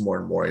seeing this more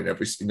and more in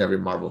every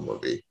Marvel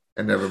movie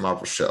and every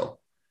Marvel show.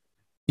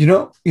 You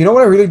know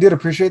what I really did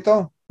appreciate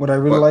though. What I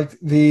really But liked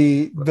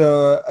the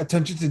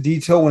attention to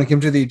detail when it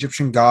came to the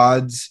Egyptian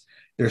gods,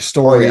 their oh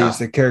stories, yeah,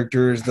 the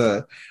characters.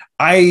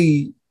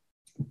 I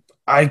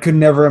I could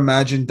never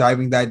imagine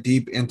diving that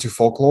deep into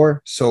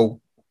folklore. So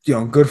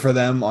good for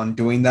them on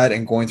doing that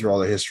and going through all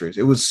the histories.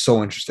 It was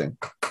so interesting.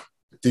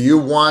 do you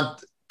want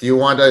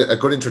a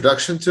good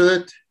introduction to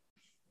it?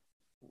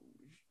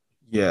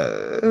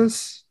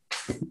 Yes.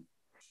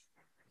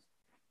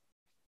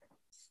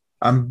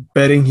 I'm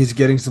betting he's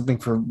getting something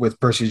for with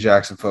Percy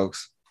Jackson,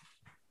 folks.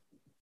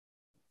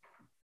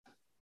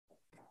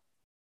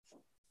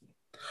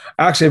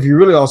 Actually, if you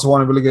really also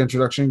want a really good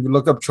introduction, you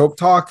look up Trope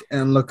Talk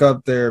and look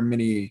up their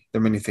many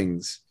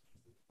things.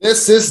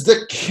 This is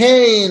the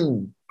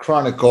Kane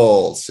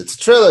Chronicles. It's a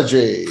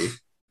trilogy.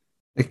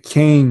 The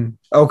King.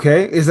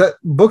 Okay, is that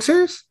book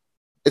series?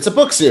 It's a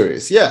book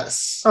series,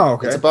 yes. Oh,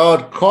 It's okay.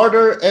 about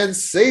Carter and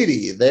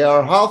Sadie. They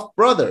are half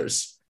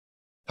brothers,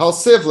 half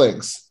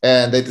siblings,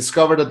 and they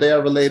discover that they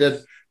are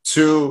related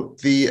to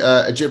the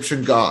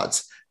Egyptian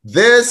gods.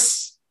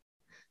 This,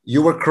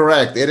 you were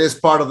correct. It is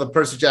part of the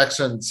Percy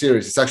Jackson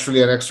series. It's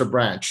actually an extra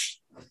branch.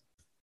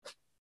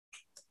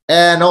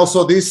 And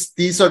also,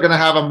 these are going to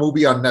have a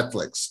movie on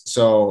Netflix.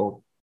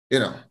 So,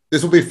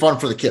 this will be fun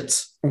for the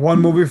kids. One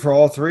movie for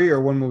all three,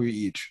 or one movie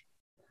each?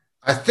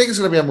 I think it's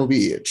going to be a movie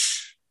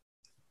each.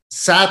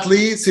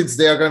 Sadly, since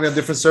they are going to be on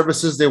different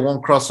services, they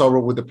won't cross over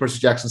with the Percy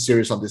Jackson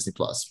series on Disney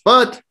Plus.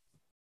 But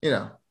you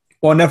know,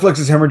 Well, Netflix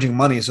is hemorrhaging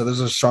money, so there's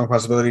a strong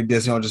possibility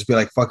Disney will just be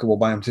like, "Fuck it, we'll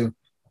buy them too."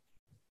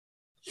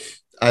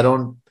 I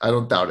don't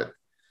doubt it.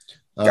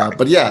 Got it.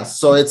 But yeah,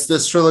 so it's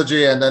this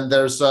trilogy, and then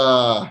there's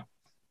a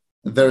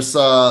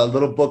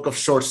little book of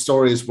short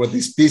stories where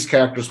these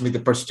characters meet the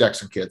Percy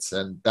Jackson kids,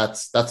 and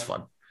that's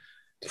fun.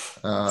 Is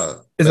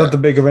that Yeah, the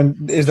big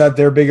event? Is that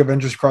their big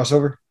Avengers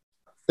crossover?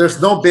 there's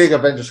no big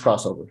Avengers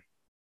crossover.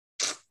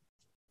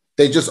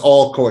 They just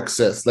all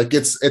coexist. Like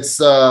it's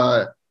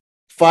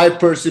five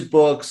Percy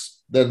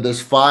books, then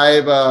there's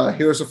five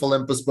Heroes of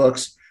Olympus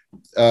books.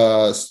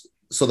 Uh,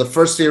 so the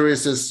first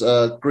series is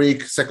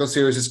Greek, second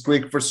series is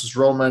Greek versus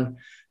Roman.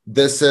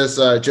 This is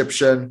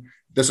Egyptian.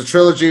 There's a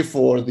trilogy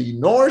for the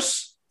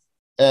Norse,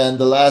 and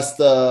the last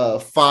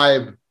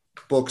five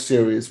book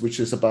series, which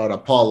is about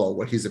Apollo,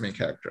 where he's the main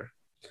character,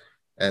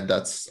 and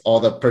that's all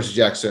the Percy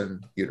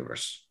Jackson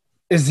universe.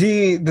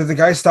 Did the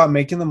guy stop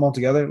making them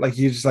altogether? Like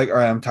he's just like, all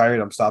right, I'm tired,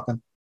 I'm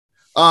stopping.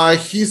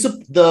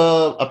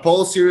 The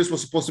Apollo series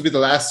was supposed to be the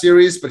last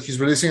series, but he's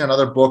releasing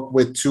another book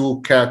with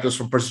two characters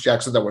from Percy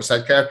Jackson that were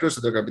side characters,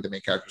 so they're gonna be the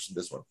main characters in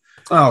this one.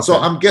 Oh, So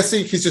okay. I'm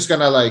guessing he's just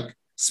gonna like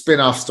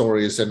spin off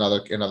stories and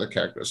other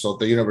characters. So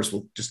the universe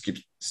will just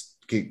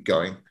keep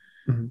going.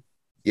 Mm-hmm.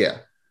 Yeah.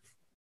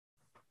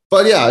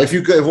 But yeah, if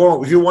you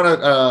want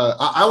to,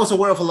 I was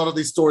aware of a lot of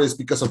these stories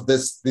because of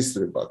these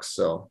three books.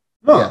 So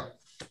Huh.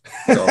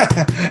 yeah, so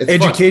it's fun.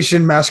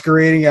 Education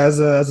masquerading as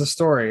a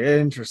story.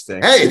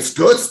 Interesting. Hey, it's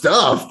good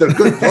stuff. They're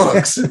good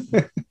books.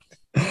 They're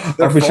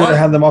I'll be sure to hand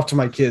fun. them off to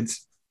my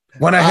kids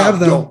when I have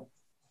them. Yo,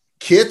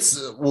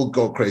 kids will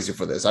go crazy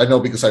for this. I know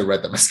because I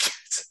read them as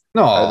kids.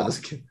 I read them No. as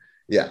a kid.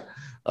 Yeah,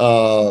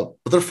 but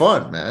they're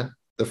fun, man.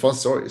 They're fun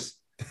stories.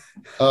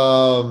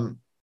 Um,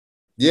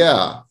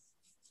 yeah.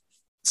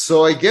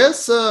 So I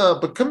guess,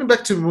 but coming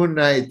back to Moon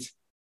Knight,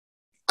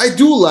 I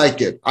do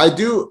like it. I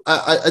do.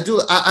 I do.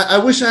 I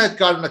wish I had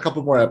gotten a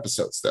couple more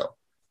episodes though.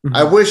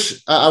 I Mhm.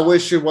 wish. I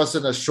wish it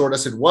wasn't as short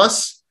as it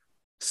was.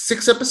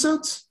 6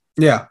 episodes.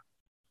 Yeah.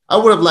 I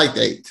would have liked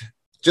 8,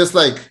 just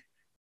like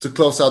to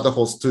close out the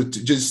whole. To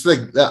just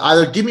like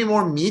either give me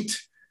more meat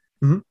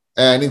Mhm.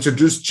 and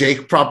introduce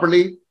Jake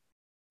properly,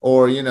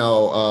 or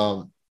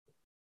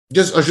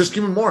just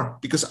give me more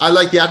because I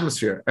like the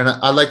atmosphere and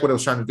I like what I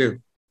was trying to do.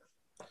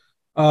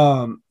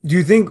 Do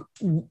you think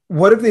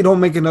what if they don't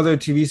make another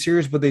TV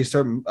series, but they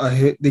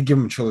give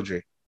them a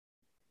trilogy?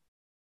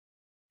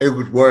 It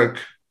would work.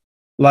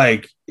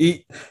 Like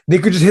they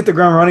could just hit the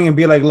ground running and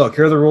be like, "Look,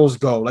 here are the rules.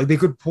 Go." Like they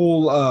could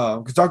pull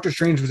because Doctor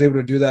Strange was able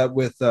to do that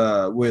with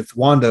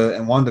Wanda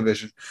and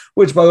WandaVision.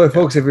 Which, by the way, Yeah.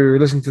 folks, if you're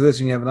listening to this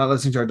and you have not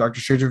listened to our Doctor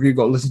Strange review,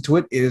 go listen to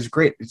it. It is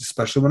great,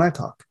 especially when I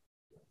talk.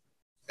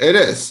 It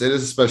is. It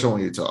is special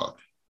when you talk.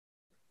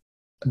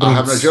 I But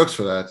have no jokes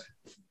for that.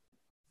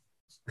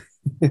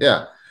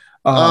 Yeah.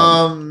 um,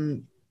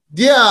 Um.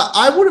 Yeah,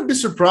 I wouldn't be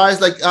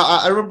surprised. Like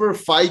I remember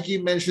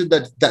Feige mentioned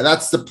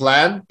that's the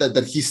plan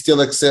that he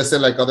still exists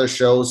in like other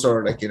shows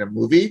or like in a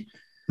movie.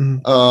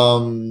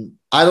 mhm.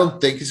 I don't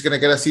think he's gonna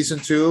get a season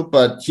 2,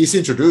 but he's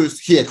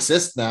introduced. He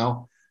exists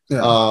now. Yeah.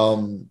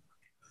 Um,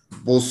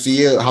 we'll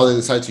see how they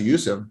decide to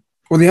use him.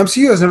 Well, the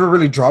MCU has never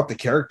really dropped the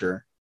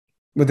character,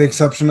 with the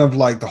exception of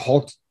like the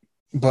Hulk.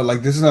 But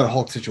like this is not a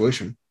Hulk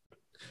situation.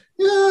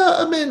 Yeah,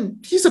 I mean,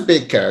 he's a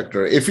big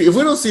character. If we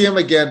don't see him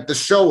again, the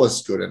show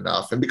was good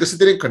enough. And because it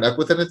didn't connect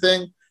with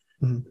anything,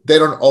 Mhm. they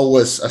don't owe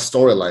us a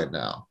storyline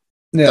now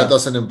that Yeah.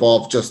 doesn't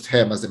involve just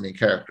him as the main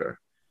character.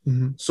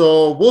 Mhm.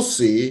 So we'll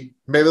see.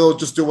 Maybe they'll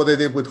just do what they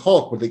did with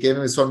Hulk, where they gave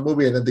him his own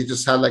movie and then they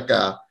just had like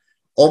a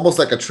almost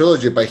like a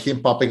trilogy by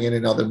him popping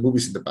in other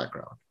movies in the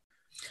background.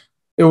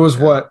 It was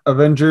Yeah, what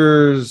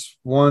Avengers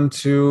 1,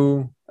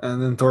 2, and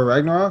then Thor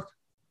Ragnarok.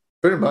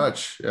 pretty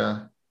much.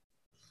 Yeah.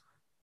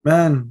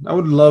 Man, I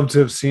would love to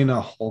have seen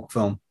a Hulk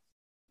film.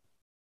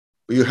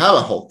 But you have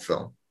a Hulk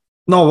film.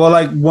 No, well,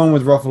 like one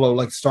with Ruffalo,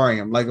 like starring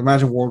him. Like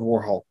imagine World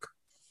War Hulk.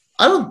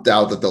 I don't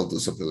doubt that they'll do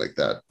something like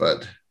that,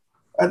 but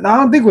And I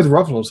don't think with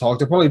Ruffalo's Hulk.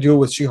 They'll probably do it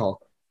with She-Hulk.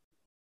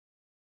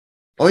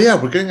 oh yeah,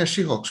 we're getting a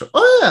She-Hulk show.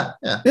 Oh yeah,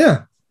 yeah, Yeah.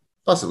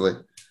 possibly.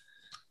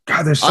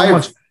 God, there's so I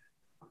much.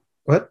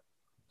 What?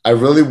 I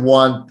really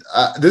want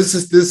this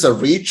is a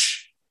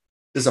reach.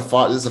 This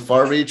is a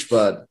far reach,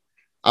 but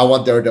I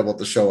want Daredevil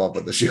to show up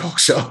at the She-Hulk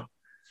show.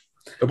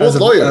 They're both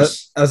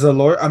lawyers. As a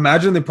lawyer,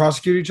 imagine they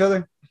prosecute each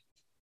other.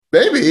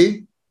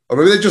 Maybe. Or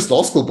maybe they're just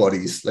law school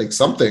buddies, like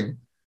something.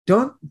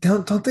 Don't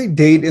they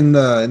date in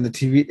the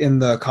TV in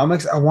the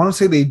comics? I want to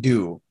say they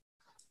do.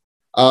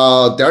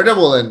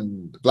 Daredevil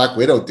and Black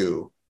Widow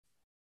do.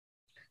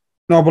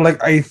 No, but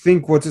like I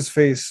think what's his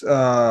face,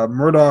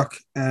 Murdoch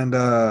and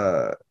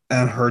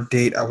her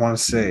date. I want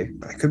to say,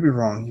 but I could be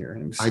wrong here.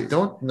 Let me I see.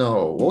 don't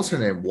know. What was her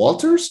name?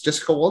 Walters?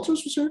 Jessica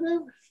Walters was her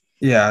name?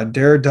 Yeah,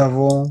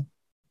 Daredevil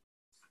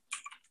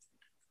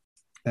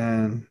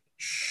and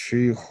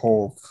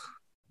She-Hulk.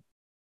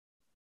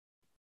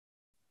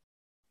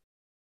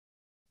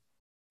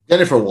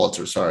 Jennifer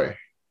Walters, sorry.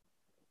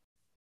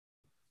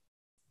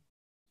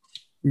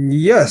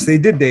 Yes, they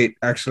did date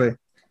actually,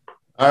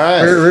 All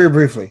very right. very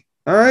briefly.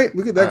 All right,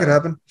 we could All that could right.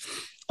 happen.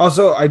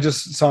 Also, I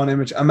just saw an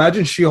image.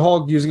 Imagine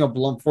She-Hulk using a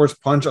blunt force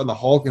punch on the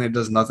Hulk and it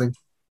does nothing.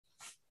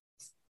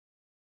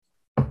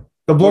 The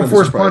blunt Wouldn't be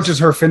force punch is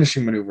surprised. her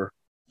finishing maneuver.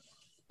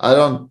 I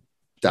don't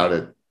doubt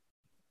it.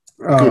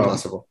 Could be Oh,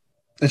 possible.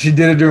 and she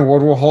did it during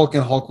World War Hulk,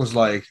 and Hulk was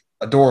like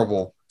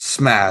adorable,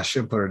 smash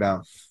and put her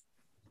down.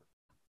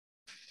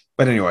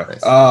 But anyway,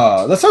 Nice.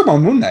 let's talk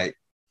about Moon Knight.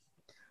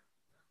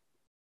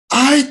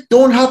 I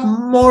don't have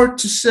more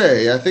to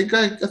say. I think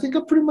I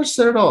pretty much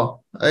said it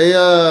all.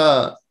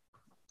 I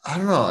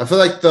don't know. I feel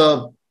like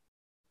the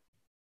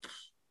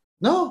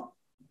no,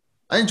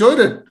 I enjoyed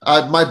it.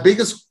 My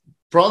biggest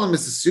problem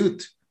is the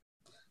suit.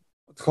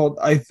 It's called.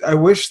 I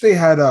wish they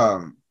had.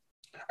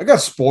 I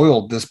got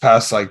spoiled this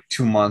past like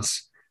 2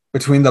 months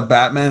between the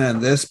Batman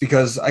and this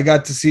because I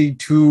got to see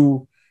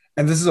two,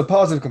 and this is a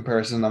positive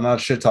comparison. I'm not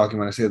shit talking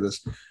when I say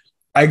this.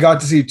 I got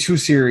to see two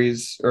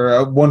series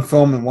or one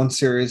film and one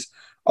series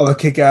of a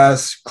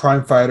kick-ass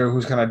crime fighter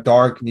who's kind of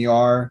dark,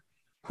 noir,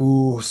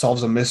 who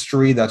solves a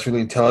mystery that's really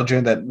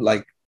intelligent that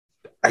like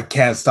I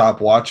can't stop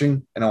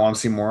watching and I want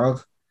to see more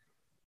of.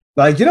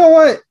 Like, you know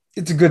what?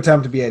 It's a good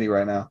time to be Eddie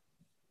right now.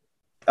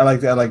 I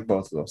like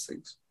both of those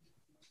things.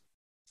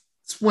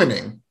 It's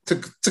winning.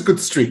 It's a good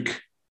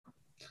streak.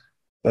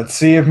 Let's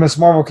see if Miss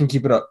Marvel can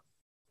keep it up.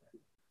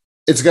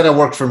 It's gonna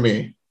work for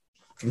me.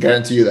 I can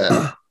guarantee you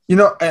that. You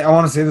know, I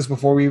want to say this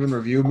before we even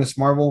review Miss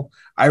Marvel.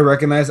 I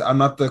recognize I'm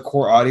not the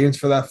core audience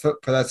for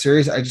that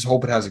series. I just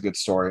hope it has a good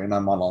story, and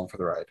I'm along for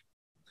the ride.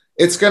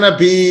 It's gonna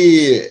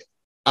be.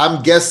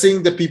 I'm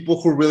guessing the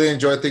people who really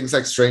enjoy things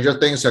like Stranger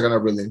Things are gonna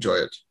really enjoy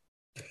it.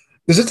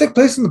 Does it take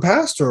place in the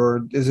past,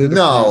 or is it a current?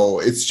 No,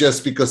 it's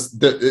just because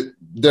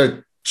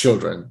they're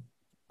children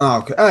Oh,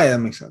 okay. Oh, yeah, that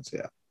makes sense.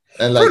 Yeah,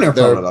 and for an like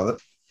airplane, I they're love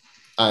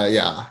it.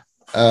 yeah.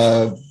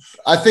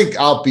 I think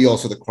I'll be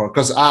also the core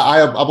because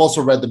I've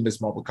also read the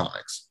Miss Marvel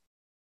comics.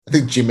 I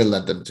think Jimmy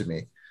lent them to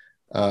me.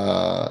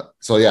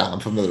 So yeah, I'm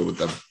familiar with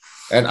them,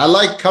 and I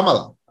like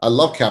Kamala. I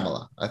love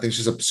Kamala. I think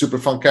she's a super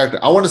fun character.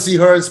 I want to see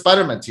her and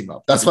Spider-Man team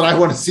up. That's what I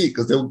want to see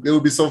because it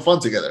would be so fun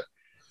together.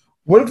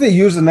 What if they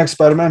use the next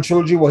Spider-Man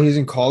trilogy while he's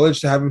in college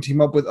to have him team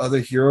up with other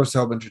heroes to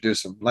help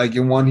introduce him? Like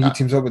in one, he Uh,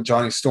 teams up with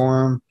Johnny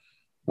Storm,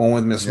 one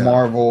with Miss yeah,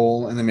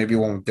 Marvel, and then maybe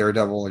one with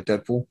Daredevil or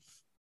Deadpool.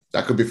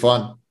 that could be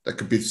fun. That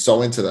could be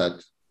so into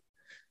that.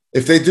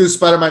 If they do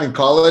Spider-Man in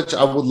college,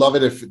 I would love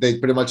it if they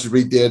pretty much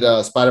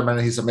redid Spider-Man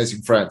and his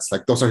amazing friends.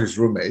 Like those are his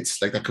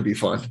roommates. Like that could be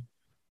fun.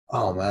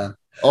 Oh man.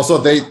 Also,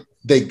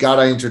 they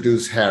gotta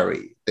introduce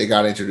Harry. They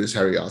gotta introduce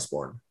Harry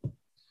Osborn.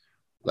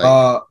 Like,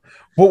 Uh,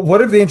 but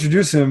what if they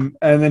introduce him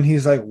and then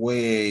he's like,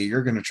 "Wait,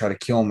 you're gonna try to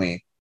kill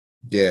me?"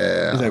 He's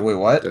yeah, like, "Wait,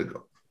 what?" there you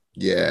go.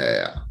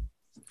 Yeah,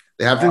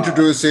 they have to Uh,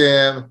 introduce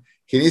him.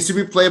 He needs to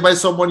be played by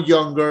someone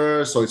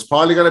younger, so it's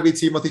probably gonna be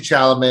Timothy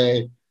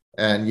Chalamet.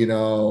 And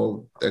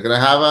they're gonna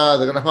have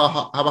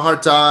a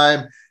hard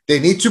time. They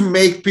need to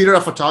make Peter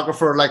a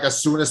photographer like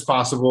as soon as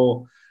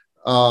possible.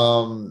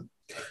 Um,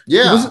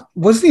 yeah,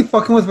 wasn't he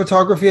fucking with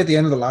photography at the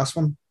end of the last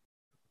one?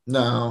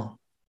 no,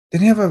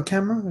 Didn't he have a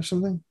camera or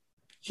something?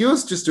 he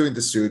was just doing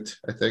the suit,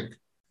 I think.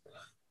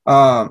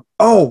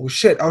 Oh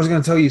shit, I was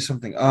gonna tell you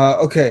something.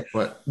 Okay.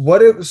 What?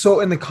 What if so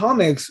in the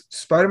comics,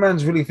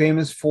 Spider-Man's really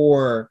famous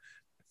for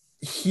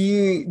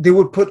they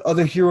would put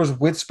other heroes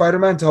with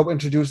Spider-Man to help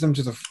introduce them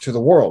to the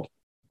world,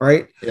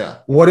 right? Yeah.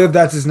 What if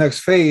that's his next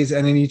phase,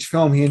 and in each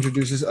film he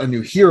introduces a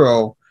new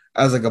hero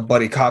as like a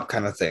buddy cop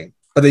kind of thing,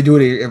 but they do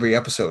it every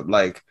episode,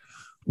 like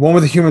one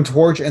with the Human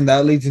Torch, and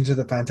that leads into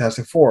the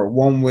Fantastic Four.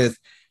 One with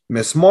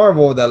Miss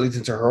Marvel that leads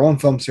into her own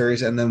film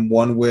series, and then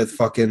one with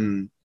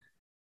fucking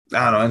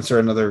I don't know,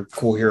 insert another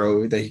cool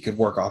hero that he could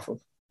work off of.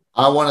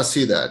 I want to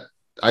see that.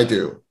 I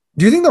do.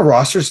 Do you think the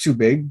roster's too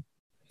big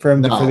for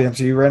him for the No,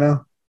 MCU right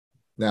now?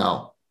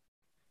 no.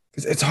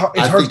 Because it's hard.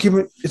 I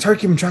think It's hard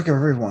keeping track of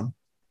everyone.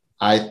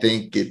 I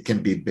think it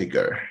can be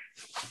bigger.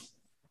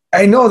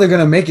 I know they're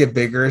gonna make it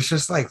bigger. It's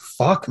just like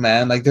fuck,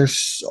 man. Like there's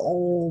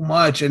so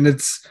much, and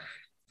it's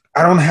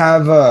I don't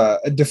have a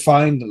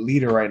defined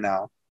leader right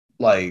now.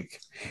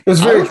 Like it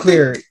was I very don't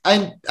clear.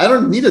 think I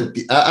don't need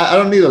I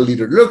don't need a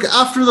leader. Look,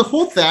 after the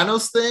whole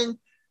Thanos thing,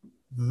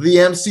 the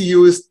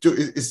MCU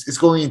is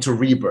going into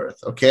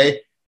rebirth,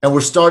 okay? And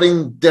we're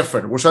starting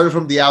different. We're starting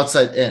from the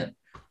outside in.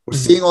 We're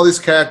Mhm. seeing all these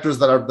characters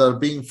that are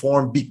being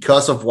formed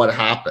because of what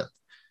happened.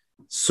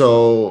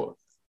 So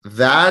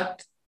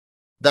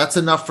that's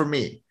enough for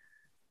me.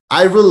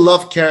 I really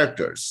love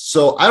characters,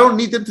 so I don't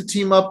need them to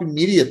team up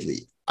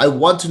immediately. I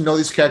want to know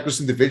these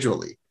characters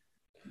individually.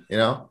 You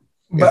know,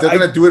 if But they're I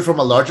gonna do it from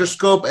a larger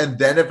scope and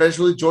then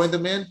eventually join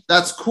them in,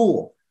 that's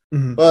cool.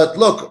 mhm. But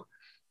look,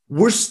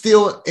 we're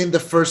still in the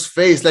first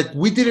phase. Like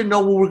we didn't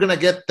know we were gonna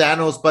get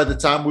Thanos by the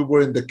time we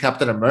were in the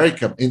Captain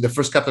America, in the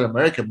first Captain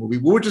America movie.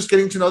 We were just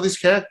getting to know these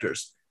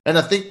characters, and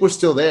I think we're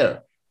still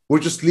there. We're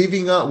just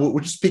leaving up.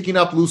 We're just picking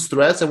up loose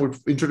threads, and we're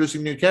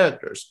introducing new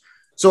characters.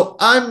 So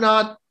I'm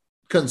not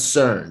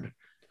concerned.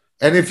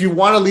 And if you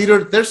want a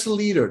leader, there's a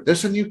leader.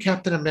 There's a new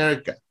Captain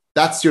America.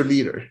 That's your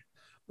leader.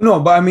 No,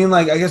 but I mean,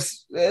 like, I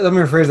guess let me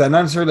rephrase that.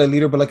 Not necessarily a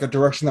leader, but like a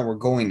direction that we're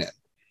going in.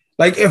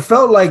 Like, it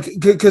felt like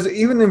because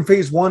even in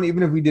Phase One,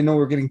 even if we didn't know we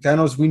were getting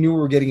Thanos, we knew we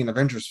were getting an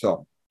Avengers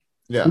film.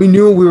 Yeah. We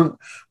knew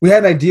we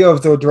had an idea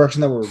of the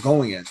direction that we were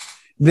going in.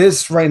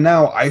 This right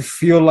now, I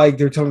feel like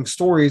they're telling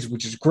stories,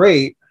 which is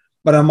great,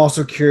 but I'm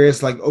also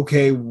curious, like,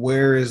 okay,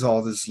 where is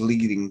all this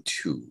leading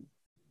to?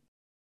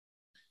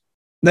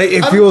 Like, it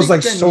I don't feels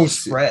like think they so need to.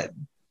 spread.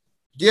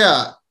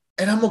 Yeah.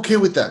 And I'm okay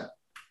with that.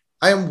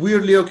 I am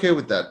weirdly okay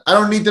with that. I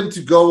don't need them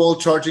to go all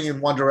charging in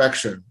one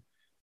direction.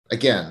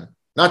 Again,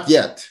 not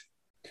yet.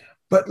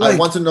 But I like,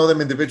 want to know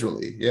them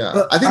individually. Yeah.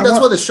 but I think I that's why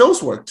want the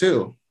shows work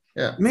too.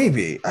 Yeah.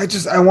 maybe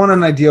I want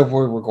an idea of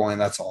where we're going.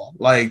 That's all.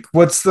 Like,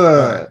 what's All right.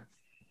 the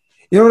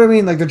you know what I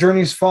mean? Like the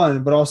journey's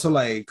fun, but also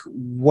like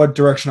what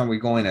direction are we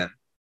going in?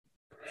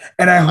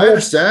 And I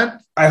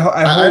understand. I I hope,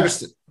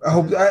 understand.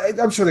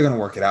 I'm sure they're gonna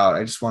work it out.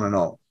 I just want to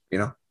know, you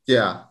know.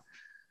 Yeah.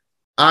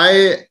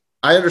 I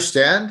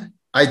understand.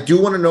 I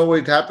do want to know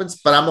what happens,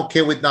 but I'm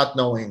okay with not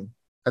knowing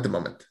at the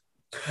moment.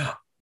 Yeah. Like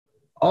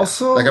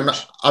Also, I'm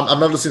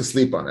not losing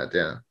sleep on it.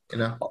 Yeah. You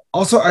know?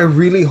 I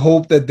really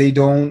hope that they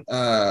don't.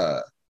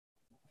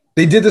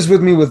 They did this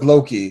with me with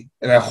Loki,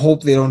 and I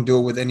hope they don't do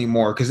it with any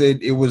more because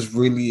it was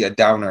really a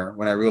downer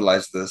when I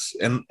realized this.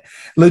 And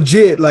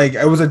legit, like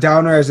I was a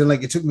downer as in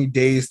like it took me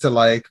days to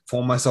like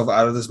pull myself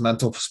out of this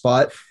mental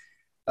spot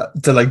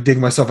to like dig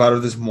myself out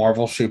of this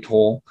Marvel shaped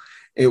hole.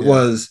 It Yeah.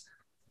 was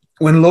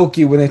when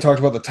they talked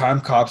about the time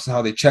cops and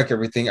how they check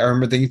everything. I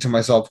remember thinking to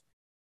myself,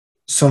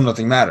 so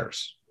nothing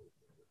matters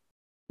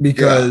Yeah.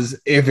 because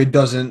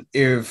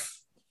if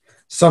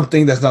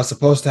something that's not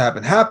supposed to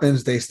happen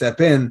happens, they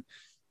step in,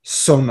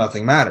 so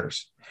nothing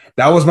matters.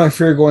 That was my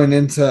fear going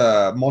into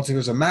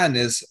Multiverse of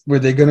Madness, where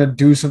they're gonna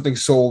do something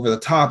so over the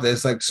top that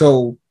it's like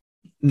so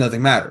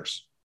nothing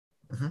matters.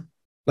 Mhm.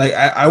 Like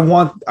I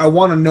want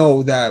to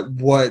know that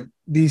what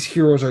these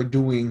heroes are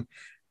doing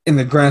in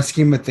the grand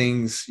scheme of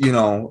things, you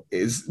know,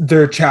 is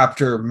their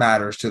chapter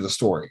matters to the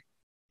story,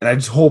 and I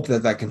just hope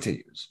that that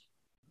continues.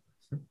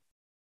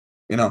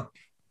 You know,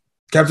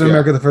 Captain Yeah.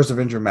 America: The First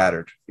Avenger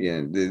mattered.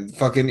 Yeah, the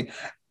fucking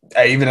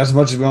even as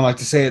much as we don't like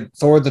to say it,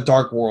 Thor: The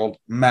Dark World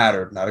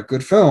mattered. Not a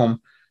good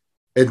film.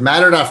 It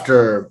mattered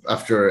after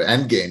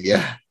Endgame.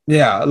 Yeah.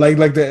 Yeah, like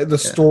the Yeah.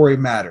 story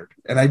mattered,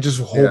 and I just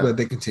hope Yeah. that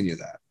they continue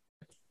that.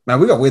 Man,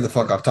 we got way the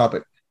fuck Yeah. off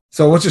topic.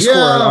 So, what's your score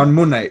Yeah. on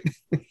Moon Knight?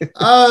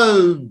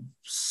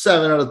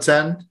 7 out of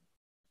 10.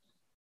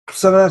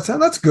 7 out of 10.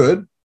 That's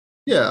good.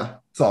 Yeah.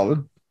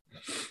 Solid.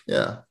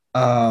 Yeah.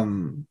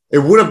 Um, It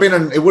would have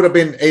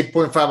been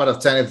 8.5 out of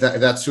 10 if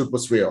that suit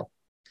was real.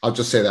 I'll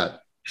just say that.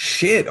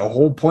 shit, a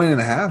whole point and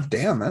a half.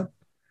 Damn, man.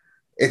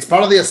 It's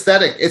part of the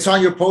aesthetic. It's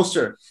on your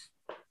poster.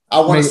 I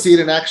want to Mate, see it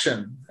in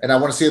action and I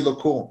want to see it look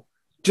cool.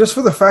 just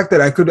for the fact that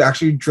I could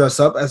actually dress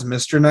up as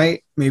Mr.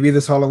 Knight, maybe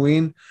this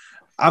Halloween,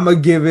 I'm gonna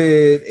give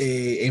it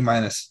a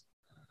minus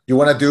You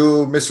want to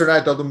do Mr.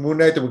 Knight, do the Moon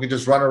Knight, and we can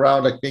just run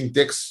around like being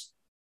dicks?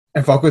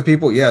 and fuck with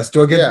people. Yes.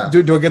 Do I get Yeah.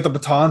 do I get the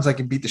batons? I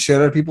can beat the shit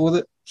out of people with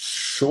it.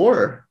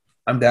 Sure.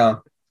 I'm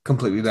down.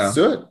 Completely Let's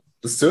down. do it.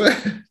 Let's do it.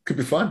 Could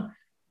be fun.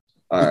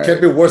 All It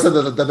can't right. be worse than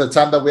the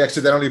time that we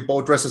accidentally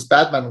both dressed as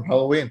Batman on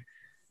Halloween.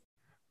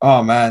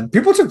 Oh man,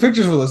 people took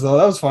pictures with us though.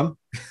 That was fun.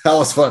 That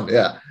was fun.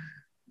 Yeah.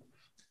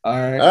 All All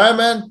right. right,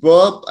 man.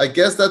 Well, I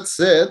guess that's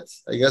it.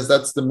 I guess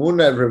that's the Moon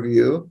Knight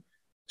review.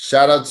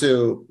 Shout out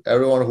to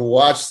everyone who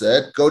watched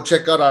it. Go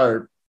check out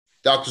our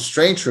Doctor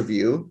Strange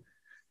review.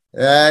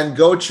 And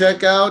go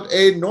check out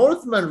a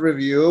Northman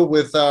review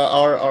with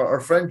our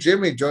friend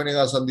Jimmy joining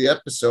us on the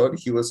episode.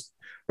 He was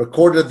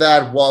recorded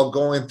that while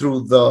going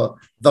through the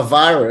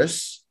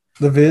virus,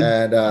 The vid.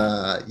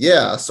 and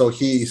yeah, so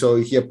he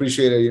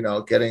appreciated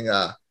getting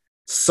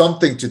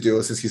something to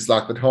do since he's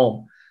locked at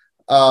home.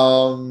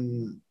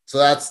 So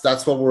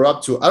that's what we're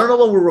up to. I don't know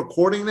what we're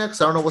recording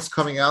next. I don't know what's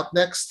coming out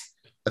next.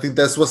 I think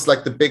this was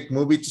like the big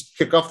movie to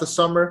kick off the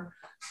summer,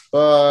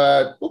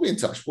 but we'll be in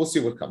touch. We'll see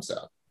what comes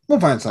out. We'll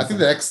find I think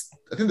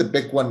something.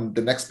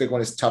 the next big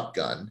one is Top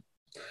Gun.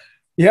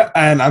 Yeah,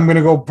 and I'm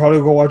gonna probably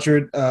go watch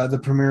it the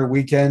premiere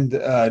weekend.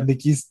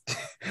 Nikki's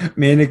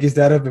me and Nikki's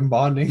dad have been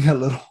bonding a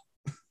little.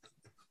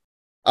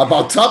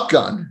 About Top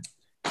Gun.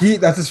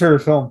 That's his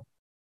favorite film.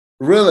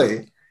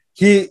 Really?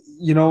 He, Have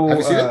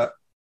you seen it?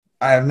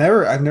 I've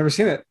never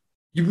seen it.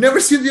 You've never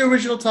seen the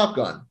original Top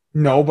Gun?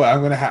 No, but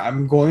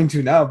I'm going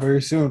to now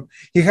very soon.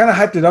 He kind of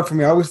hyped it up for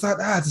me. I always thought,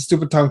 it's a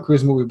stupid Tom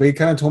Cruise movie, but he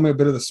kind of told me a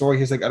bit of the story.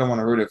 He's like, I don't want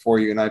to ruin it for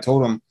you, and I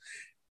told him,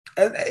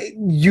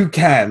 you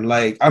can.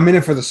 Like, I'm in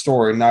it for the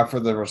story, not for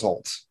the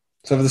results.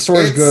 So if the story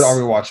is good, I'll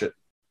rewatch it.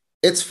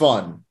 It's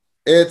fun.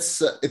 It's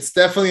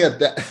definitely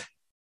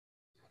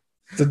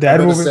It's a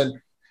dad movie.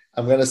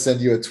 I'm gonna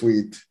send you a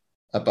tweet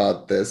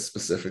about this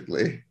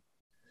specifically.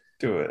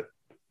 Do it.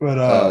 But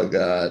Oh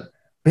god.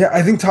 yeah,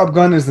 I think Top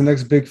Gun is the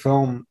next big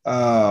film.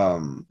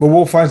 But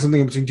we'll find something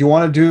in between. Do you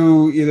want to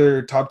do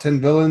either top 10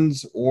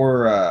 villains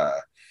or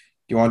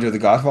do you want to do The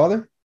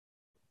Godfather?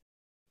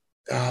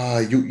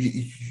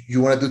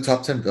 You want to do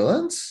top 10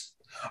 villains?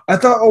 I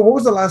thought, what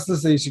was the last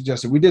list that you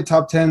suggested? We did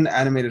top 10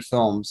 animated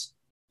films,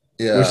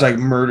 which like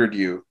Yeah. murdered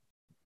you.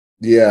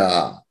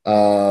 Yeah.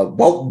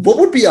 What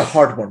would be a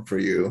hard one for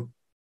you?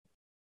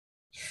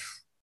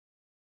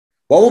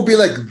 What would be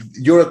like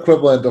your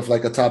equivalent of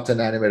like a top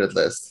 10 animated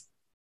list?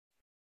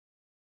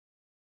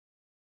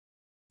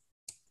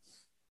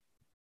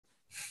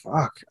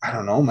 Fuck, I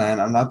don't know, man.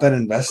 I'm not that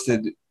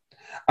invested.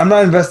 I'm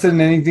not invested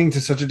in anything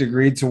to such a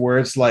degree to where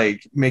it's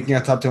like making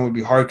a top 10 would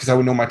be hard because I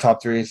would know my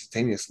top three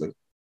instantaneously.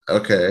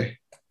 Okay.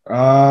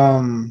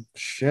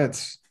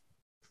 Shit.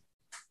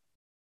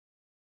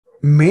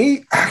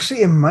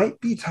 It might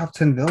be top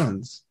 10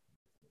 villains.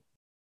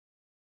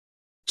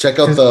 Check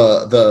out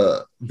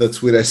the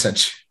tweet I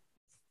sent you.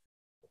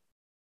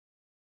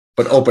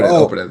 But open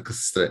it because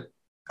it's straight.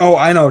 Oh,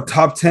 I know.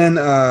 Top 10.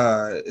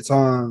 It's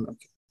on.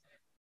 Okay.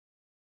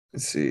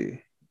 Let's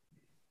see.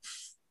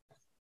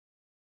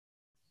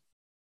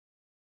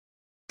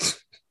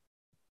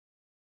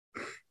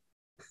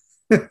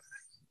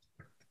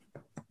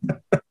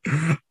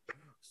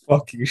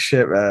 Fucking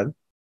shit, man.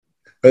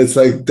 It's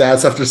like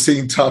that's after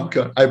seeing Top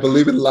Gun. I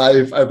believe in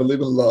life, I believe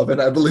in love,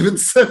 and I believe in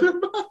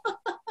cinema.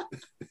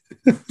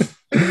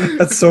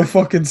 That's so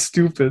fucking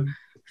stupid.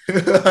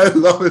 I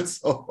love it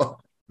so much.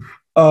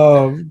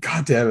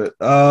 God damn it.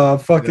 Yeah.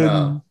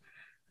 Fucking.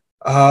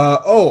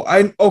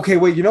 Okay.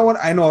 Wait. You know what?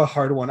 I know a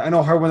hard one. I know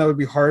a hard one that would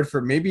be hard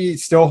for maybe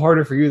still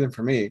harder for you than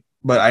for me,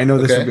 but I know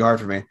this would be Okay. hard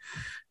for me. Which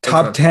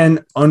Top one?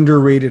 10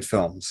 underrated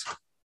films.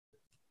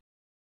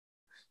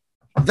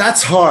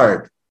 That's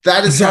hard.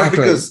 That is hard Exactly.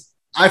 because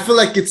I feel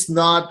like it's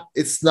not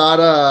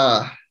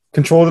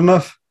Controlled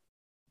enough?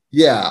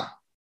 yeah.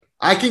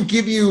 I can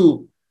give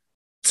you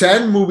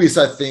 10 movies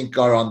I think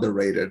are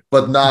underrated,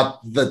 but not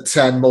the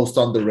 10 most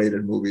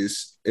underrated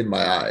movies in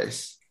my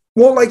eyes.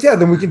 Well, like, yeah,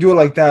 then we can do it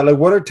like that. Like,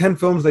 what are 10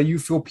 films that you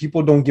feel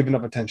people don't give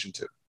enough attention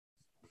to?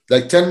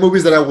 Like 10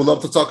 movies that I would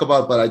love to talk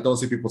about, but I don't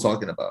see people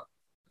talking about.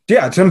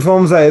 Yeah, 10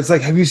 films that it's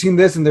like, have you seen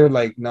this? And they're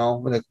like, no.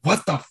 We're like,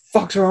 what the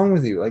fuck's wrong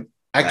with you? Like,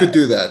 I could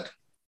do that.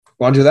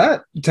 want to do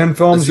that? 10 Let's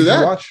films do you should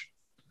that. watch.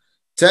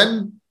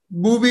 10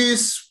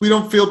 movies we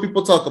don't feel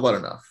people talk about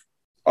enough.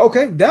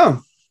 Okay,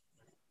 down.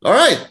 All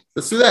right,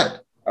 let's do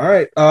that. All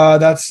right.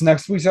 That's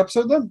next week's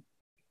episode then.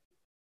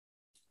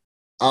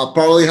 I'll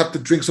probably have to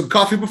drink some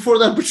coffee before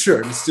that, but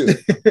sure, let's do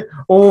it.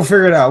 Well, we'll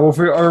figure it out.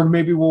 Or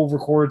maybe we'll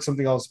record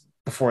something else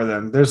before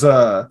then. There's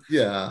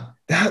Yeah.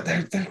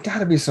 there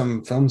gotta be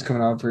some films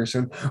coming out pretty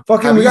soon.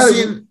 Fucking, Have we you gotta.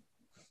 seen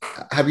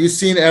Have you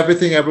seen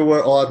Everything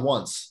Everywhere All at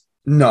Once?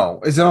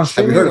 No, is it on Have you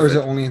streaming heard or of is it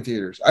it? only in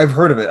theaters? I've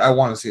heard of it. I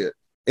want to see it.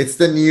 It's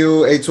the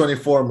new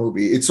A24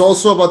 movie. It's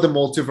also about the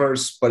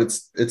multiverse, but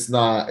it's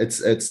not.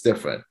 It's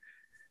different.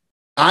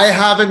 I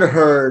haven't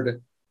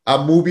heard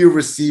a movie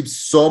receive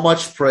so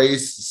much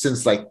praise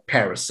since like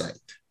Parasite.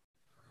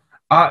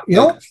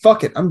 Like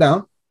Fuck it. I'm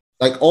down.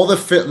 all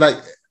the like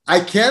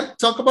I can't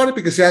talk about it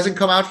because it hasn't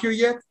come out here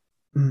yet.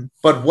 Mhm.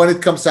 But when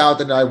it comes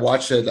out and I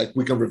watch it, like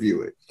we can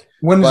review it.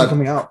 When is it But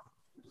coming out?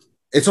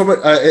 it's over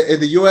in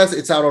the US.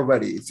 It's out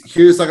already.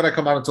 It's not gonna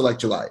come out until like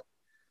July.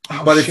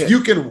 Oh But shit!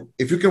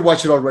 if you can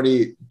watch it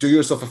already, do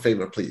yourself a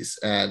favor, please,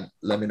 and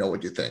let me know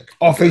what you think.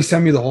 I'll Because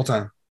FaceTime you the whole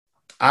time.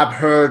 I've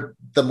heard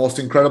the most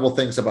incredible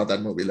things about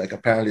that movie. Like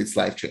apparently it's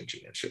life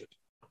changing and shit.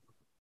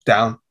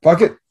 Down.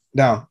 Fuck it.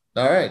 Down.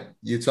 All right.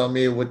 You tell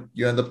me what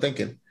you end up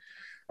thinking.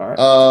 All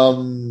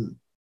right.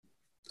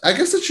 I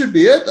guess that should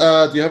be it.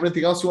 Do you have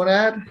anything else you want to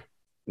add?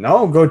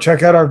 No, go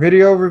check out our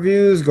video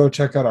reviews. Go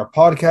check out our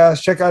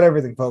podcast. Check out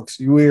everything, folks.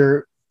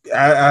 We're,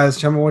 as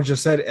Chema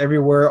just said,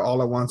 everywhere,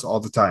 all at once, all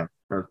the time,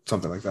 or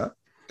something like that.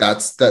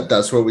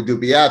 That's what we do.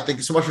 But yeah, thank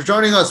you so much for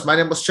joining us. My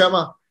name was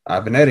Chema.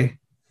 I've been Eddie.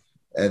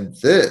 And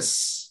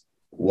this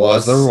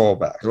Was the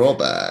rollback.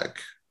 Rollback.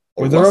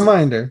 With a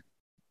reminder.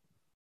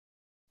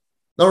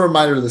 No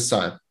reminder this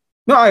time.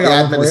 No, I got the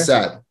one admin for is you.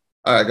 sad.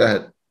 All right, go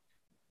ahead.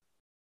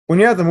 When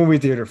you're at the movie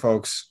theater,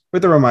 folks,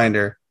 with a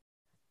reminder,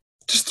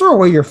 just throw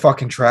away your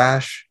fucking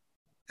trash.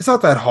 It's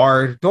not that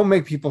hard. Don't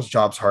make people's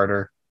jobs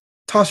harder.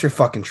 Toss your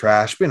fucking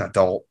trash. Be an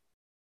adult.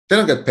 They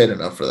don't get paid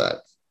enough for that.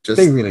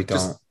 They really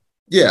don't.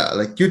 Yeah,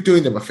 like you're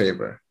doing them a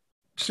favor.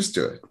 Just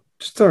do it.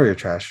 Just throw your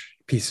trash,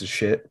 piece of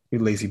shit. You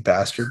lazy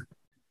bastard.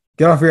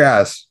 Get off your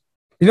ass.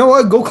 You know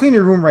what? Go clean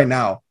your room right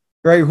now.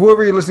 Right?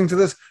 Whoever you're listening to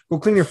this, go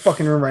clean your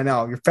fucking room right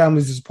now. Your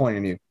family's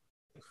disappointing you.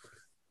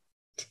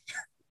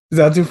 Is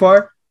that too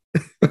far?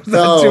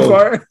 No, too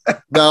far?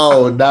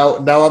 No. Now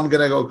I'm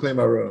gonna go clean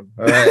my room.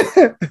 All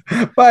right.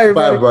 Bye,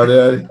 everybody. Bye,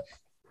 buddy.